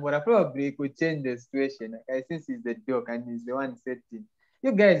Dr. Kambora, probably it could change the situation. Like, since he's the doc and he's the one setting.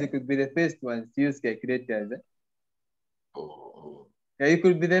 You guys could be the first ones to use calculators. Oh. Yeah, you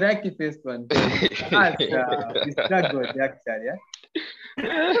could be the lucky first one. Us, we struggled actually.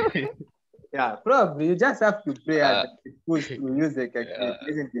 Yeah? Yeah, probably. You just have to pray and push to use the calculator,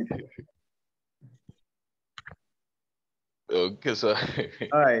 isn't it? Okay, so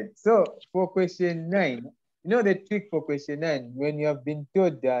All right. So for question 9, you know the trick for question 9, when you have been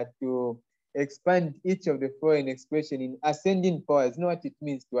told to expand each of the following expression in ascending powers, you know what it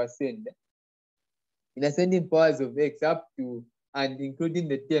means to ascend? In ascending powers of x up to and including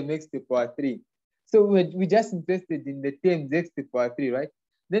the term x to the power 3. So we're just interested in the terms x to the power 3, right?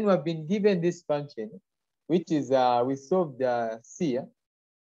 Then we've been given this function, which is we solved C.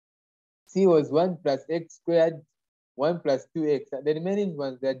 C was 1 plus x squared 1 plus 2x. The remaining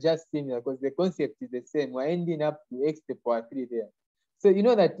ones, they're just similar because the concept is the same. We're ending up to x to the power 3 there. So you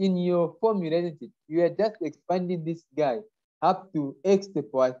know that in your formula, isn't it? You are just expanding this guy up to x to the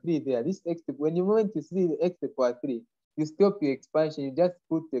power 3 there. This x to, when you want to see the x to the power 3, you stop your expansion. You just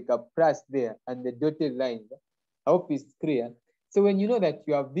put like a plus there and the dotted line. I hope it's clear. So when you know that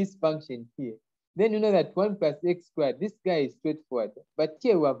you have this function here, then you know that 1 plus x squared, this guy is straightforward. But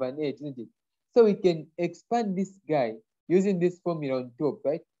here we have an edge, isn't it? So we can expand this guy using this formula on top,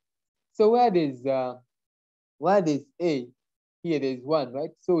 right? So where there's a, here there's 1,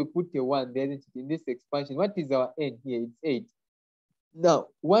 right? So we put a 1 there, isn't it, in this expansion. What is our n here? It's 8. Now,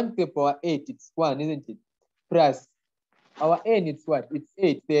 1 to the power 8, it's 1, isn't it? Plus our n, it's what? It's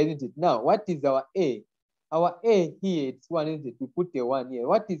 8 there, isn't it? Now, what is our a? Our a here, it's 1, isn't it? We put a 1 here.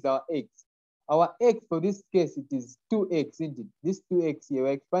 What is our x? Our x for this case, it is 2x, isn't it? This 2x here,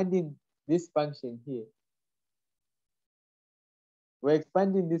 we're expanding this function here. We're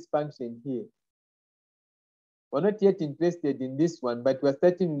expanding this function here. We're not yet interested in this one, but we're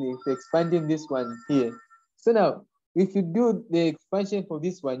starting with expanding this one here. So now, if you do the expansion for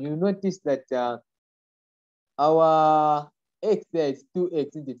this one, you notice that our x there is 2x,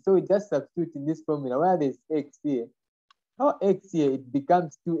 isn't it? So we just substitute in this formula where there's x here. Our x here, it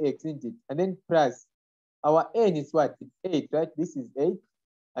becomes 2x, isn't it? And then plus our n is what? It's 8, right? This is 8.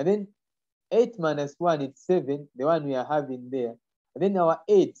 And then 8 minus 1, it's 7, the one we are having there. And then our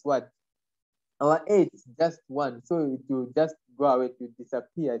 8 what? Our 8 is just 1, so it will just go away, it will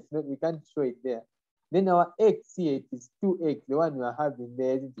disappear. It's not, we can't show it there. Then our x here, it is 2x, the one we are having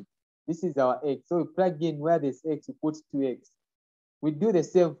there, isn't it? This is our x. So we plug in where there's x, we put 2x. We do the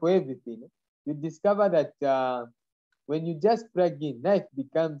same for everything. You discover that when you just plug in, life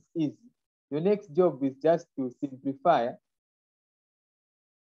becomes easy. Your next job is just to simplify.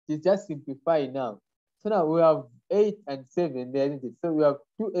 It's just simplify now. So now we have 8 and 7 there, isn't it? So we have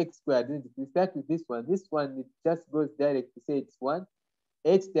 2x squared, isn't it? We start with this one. This one, it just goes direct to say it's 1.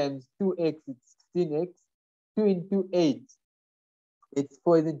 8 times 2x, it's 16x. 2 into 8, it's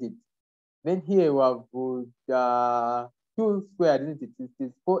 4, isn't it? Then here we have 2 squared, isn't it? It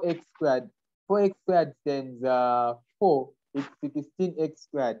is 4x squared. 4x squared times 4, it's 16x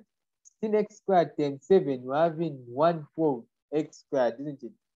squared. 16x squared times 7, we're having 112x squared, isn't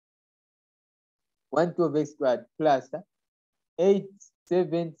it? 112x squared plus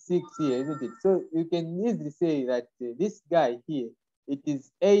 876 here, isn't it? So you can easily say that this guy here, it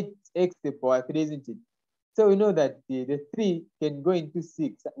is 8x to the power 3, isn't it? So we know that the 3 can go into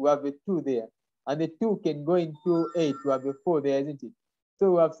 6. We have a 2 there. And the 2 can go into 8. We have a 4 there, isn't it?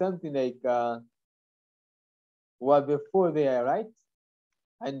 So we have something like, we have a 4 there, right?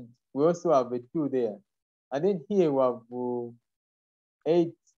 And we also have a 2 there. And then here we have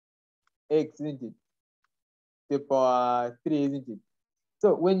 8x, isn't it? The power 3, isn't it?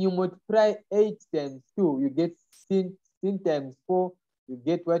 So when you multiply 8 times 2, you get 16 times 4, you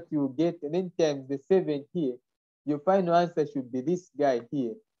get what you get, and then times the 7 here. Your final answer should be this guy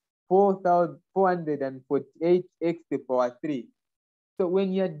here, 4,448x to the power 3. So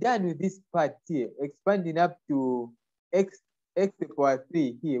when you're done with this part here, expanding up to x to the power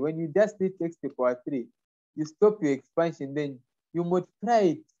 3 here, when you just reach x to the power 3, you stop your expansion, then you multiply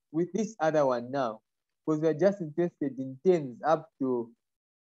it with this other one now, because we're just interested in terms up to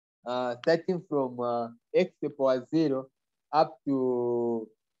starting from x to the power 0 up to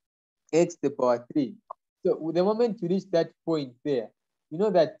x to the power 3. So the moment you reach that point there, you know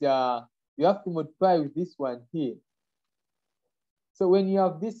that you have to multiply with this one here. So when you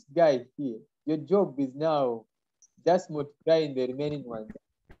have this guy here, your job is now just multiplying the remaining ones.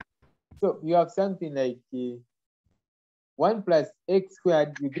 So you have something like 1 plus x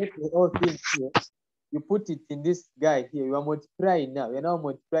squared, you get the whole thing here. You put it in this guy here. You are multiplying now. You're now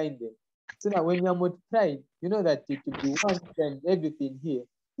multiplying them. So now when you're multiplying, you know that it will be 1 and everything here.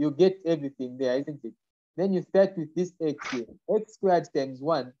 You get everything there, isn't it? Then you start with this x here. X squared times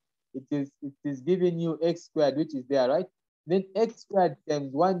 1, it is giving you x squared, which is there, right? Then x squared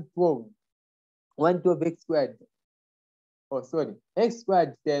times 112. 112 x squared. Oh, sorry. X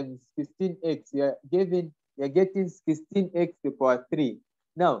squared times 16x. You're getting 16x to the power 3.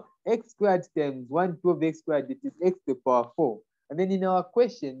 Now, x squared times 112x squared, it is x to the power 4. And then in our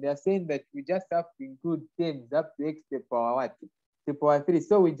question, they're saying that we just have to include terms up to x to the power what? To the power 3.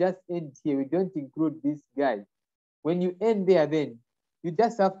 So we just end here. We don't include this guy. When you end there, then you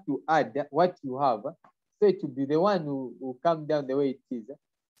just have to add what you have. So it will be the one who come down the way it is.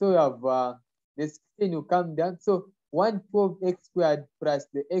 So you have the 16 will come down. So 112x squared plus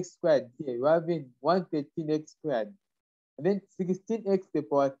the x squared here, you are having 113x squared. And then 16x to the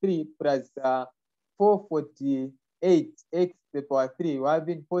power 3 plus 448x to the power 3, you are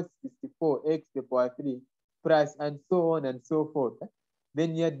having 464x to the power 3 plus and so on and so forth.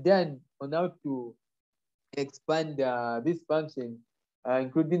 Then you're done on how to expand this function,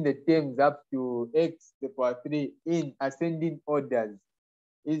 including the terms up to x to the power 3 in ascending orders.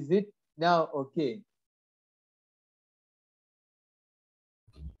 Is it now okay?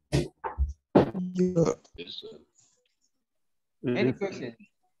 Yes, sir. Any questions?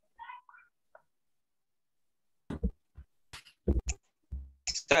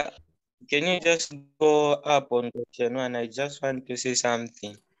 Sir, can you just go up on question 1? I just want to say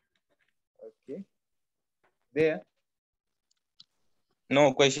something. Okay. There?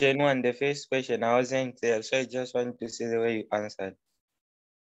 No, question 1, the first question, I wasn't there, so I just want to see the way you answered.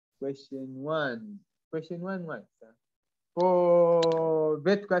 Question 1. Question 1 what, sir? For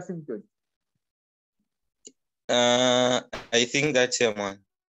vertical asymptote. I think that's same one.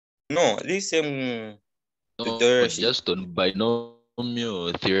 No, this same No, tutorial sheet. just on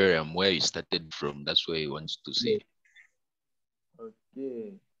binomial theorem where you started from. That's where he wants to see.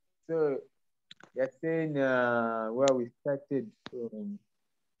 Okay. So you're saying where we started from.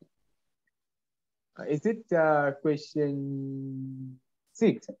 Is it question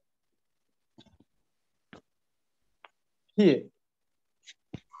 6? Here.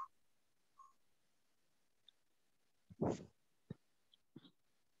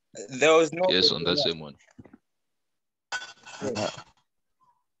 There was no. Yes, on that same one. Yes.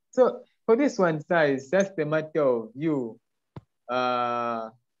 So for this one, sir, it's just a matter of you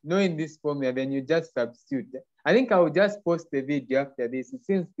knowing this formula, then you just substitute. I think I will just post the video after this. It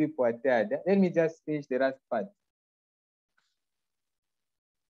seems people are tired. Let me just finish the last part.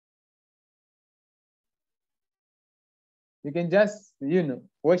 You can just,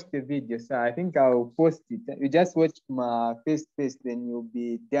 watch the video, sir. I think I'll post it. You just watch my face, then you'll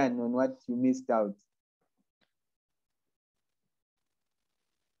be done on what you missed out.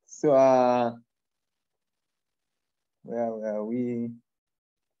 So, where were we?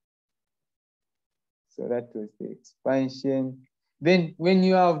 So that was the expansion. Then when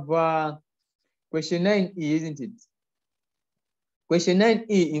you have question 9E, isn't it? Question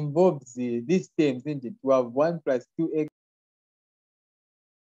 9E involves these terms, isn't it? We have 1 plus 2x.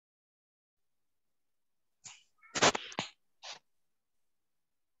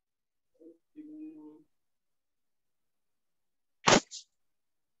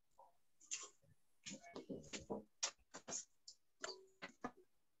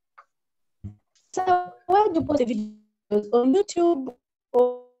 So where do you post the videos? On YouTube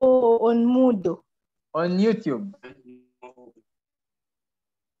or on Moodle? On YouTube.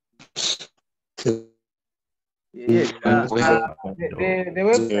 Yes. The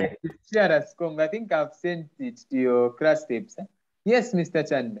website is share.com. I think I've sent it to your class tapes. Yes, Mr.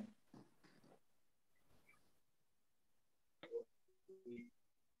 Chanda.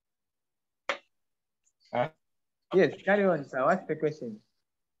 Yes, carry on, sir. What's the question?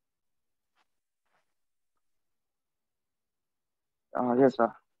 Yes,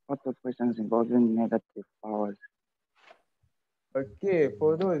 sir. What are questions involving negative powers? Okay,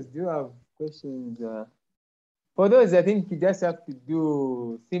 for those, do you have questions? For those, I think you just have to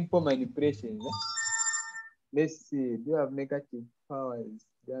do simple manipulations. Let's see, do you have negative powers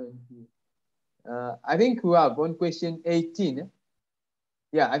down here? I think we have on question 18.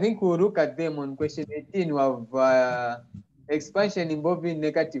 Yeah, I think we'll look at them on question 18. We have expansion involving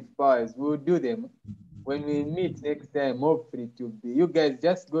negative powers. We'll do them when we meet next time. Hopefully to be, you guys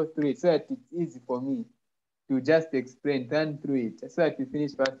just go through it so that it's easy for me to just explain, turn through it, so that we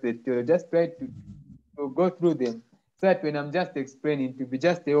finish first the tutorial. Just try to go through them so that when I'm just explaining, to be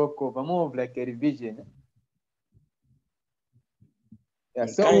just a walkover, more of like a revision. Yeah,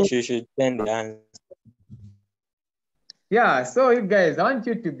 so you should send the answer. yeah, so you guys, I want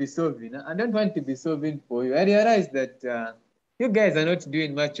you to be solving. I don't want to be solving for you. I realize that you guys are not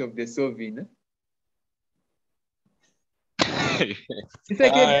doing much of the solving. It's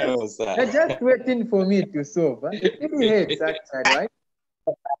like you're just waiting for me to solve. Huh? It really hurts, actually, right?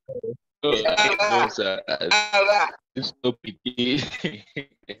 No, sir. This topic is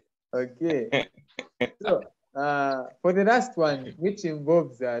Okay. So for the last one, which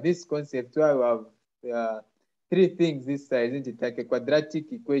involves this concept where we have three things this side, isn't it? Like a quadratic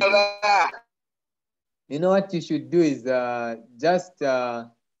equation. You know what you should do is just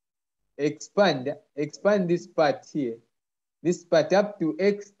expand this part here. This part up to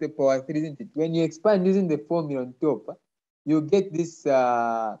x to the power 3, isn't it? When you expand using the formula on top, you get this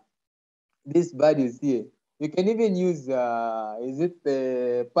these values here. You can even use is it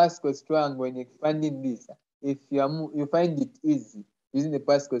the Pascal's triangle when expanding this? If you find it easy using the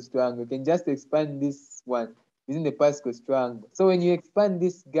Pascal's triangle, you can just expand this one using the Pascal's triangle. So when you expand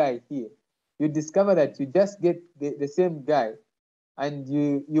this guy here, you discover that you just get the same guy, and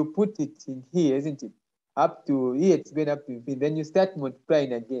you put it in here, isn't it? Up to here, it's going up to infinity. Then you start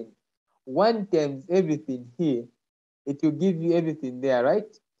multiplying again. 1 times everything here, it will give you everything there, right?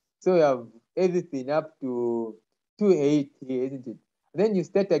 So you have everything up to 2/8 here, isn't it? Then you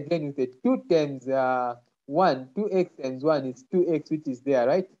start again with a 2 times 1, 2x times 1 is 2x, which is there,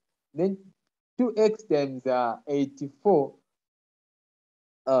 right? Then 2x times 84,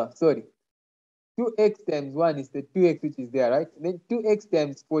 sorry, 2x times 1 is the 2x, which is there, right? Then 2x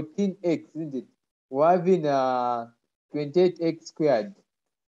times 14x, isn't it? We're having 28x squared.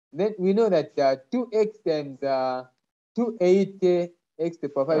 Then we know that 2x times 280 x to the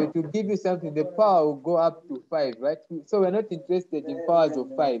power 5, it will give you something. The power will go up to 5, right? So we're not interested in powers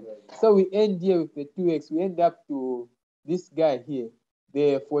of 5. So we end here with the 2x. We end up to this guy here,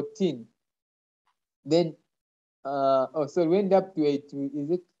 the 14. Then, so we end up to 8. Is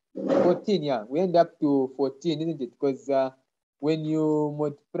it 14? Yeah, we end up to 14, isn't it? Because when you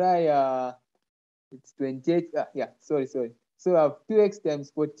multiply, it's 28. Yeah, sorry. So I have 2x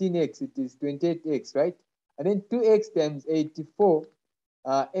times 14x, it is 28x, right? And then 2x times 84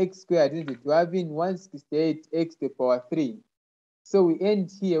 x squared, isn't it? We're having 168x to the power 3. So we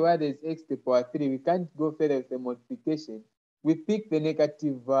end here where there's x to the power 3. We can't go further with the multiplication. We pick the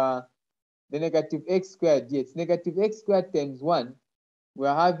negative x squared here. It's negative x squared times 1.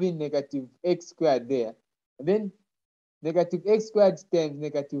 We're having negative x squared there. And then negative x squared times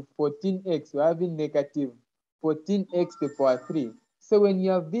negative 14x, we're having negative 14x to the power 3. So when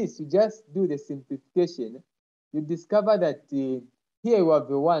you have this, you just do the simplification. You discover that here you have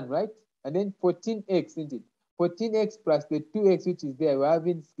the 1, right? And then 14x, isn't it? 14x plus the 2x, which is there, we're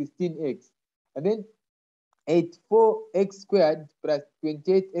having 16x. And then 84x squared plus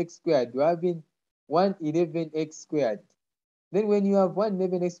 28x squared, we're having 111x squared. Then when you have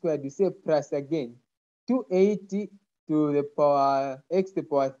 111x squared, you say plus again 280 to the power x to the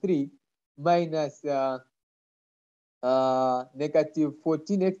power 3 minus negative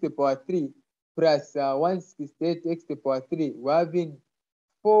 14x to the power 3 plus 168x to the power 3. We're having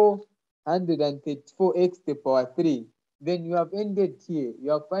 434x to the power 3. Then you have ended here.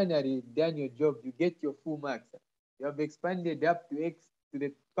 You have finally done your job. You get your full marks. You have expanded up to x to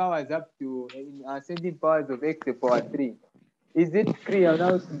the powers up to ascending powers of x to the power 3. Is it clear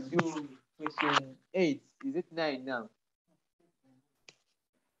now to do question 8? Is it 9 now?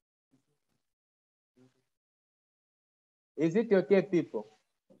 Is it okay, people?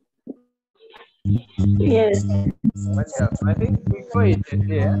 Yes. Wonderful. I think we go it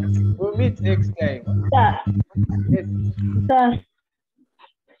there. We'll meet next time. Sir. Yes. Sir.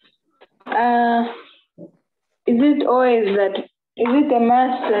 Is it always that, is it a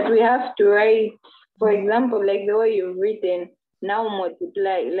must that we have to write, for example, like the way you've written, now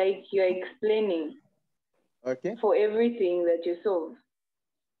multiply, like you're explaining Okay. for everything that you solve?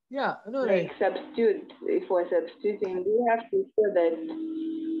 Yeah, no, like substitute, if we're substituting, do you have to show that?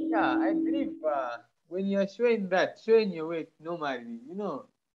 Yeah, I believe when you're showing your work normally,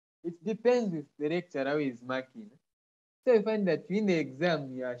 it depends with the lecturer who is marking. So you find that in the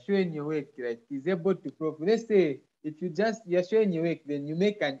exam, you are showing your work, like he's able to prove. Let's say if you're showing your work, then you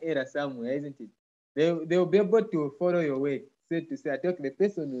make an error somewhere, isn't it? They'll be able to follow your work. So to say, I think the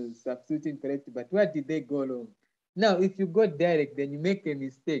person is substituting correctly, but where did they go wrong? Now, if you go direct, then you make a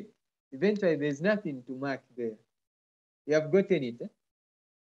mistake. Eventually, there's nothing to mark there. You have gotten it? Eh?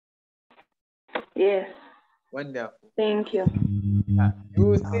 Yes. Wonderful. Thank you. We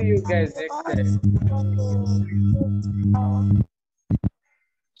will see you guys next time.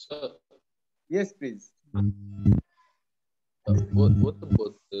 So, yes, please. What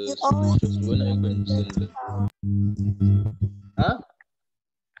about the solutions? When are you going to send them? Huh?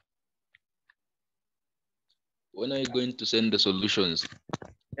 When are you going to send the solutions?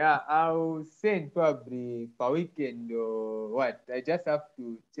 Yeah, I'll send probably per weekend or what. I just have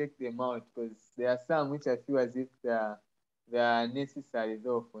to check them out because there are some which I feel as if they are necessary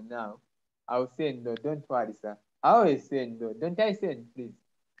though for now. I'll send though, don't worry, sir. I always send though. Don't I send, please?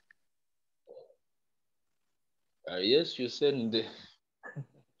 Yes, you send.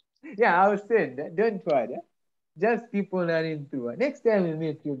 Yeah, I'll send. Don't worry. Just keep on running through. Next time we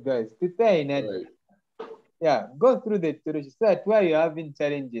meet you guys, prepare in advance. Yeah, go through the tutorial. So that while you're having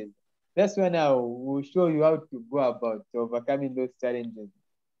challenges, that's when I will show you how to go about overcoming those challenges.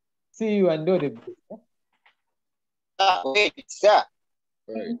 See you and all the best. Wait, sir.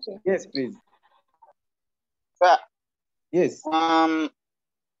 Right. Yes, please. Sir. Yes. I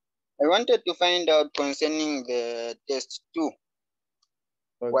wanted to find out concerning the test 2.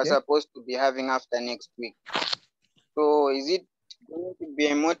 Okay. We're supposed to be having after next week. So is it going to be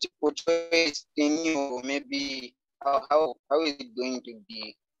a multiple choice thing, or maybe how is it going to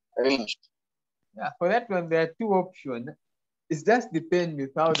be arranged? Yeah, for that one, there are two options. It just depends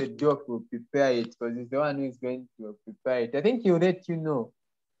with how the doc will prepare it, because it's the one who is going to prepare it. I think he'll let you know.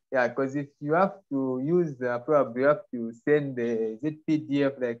 Yeah, because if you have to use, probably you have to send the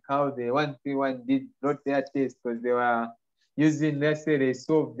PDF, like how the 131 did wrote their test, because they were using, let's say they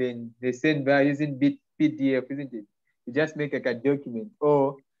solved, then they send by using PDF, isn't it? You just make like a document,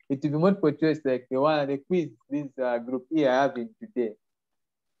 or it will be multiple choice, like the quiz this group E are having today.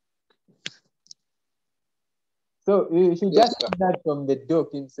 So you should just start from the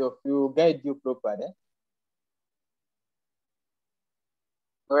doc himself. He will guide you properly.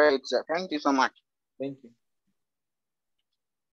 All right, sir. Thank you so much. Thank you.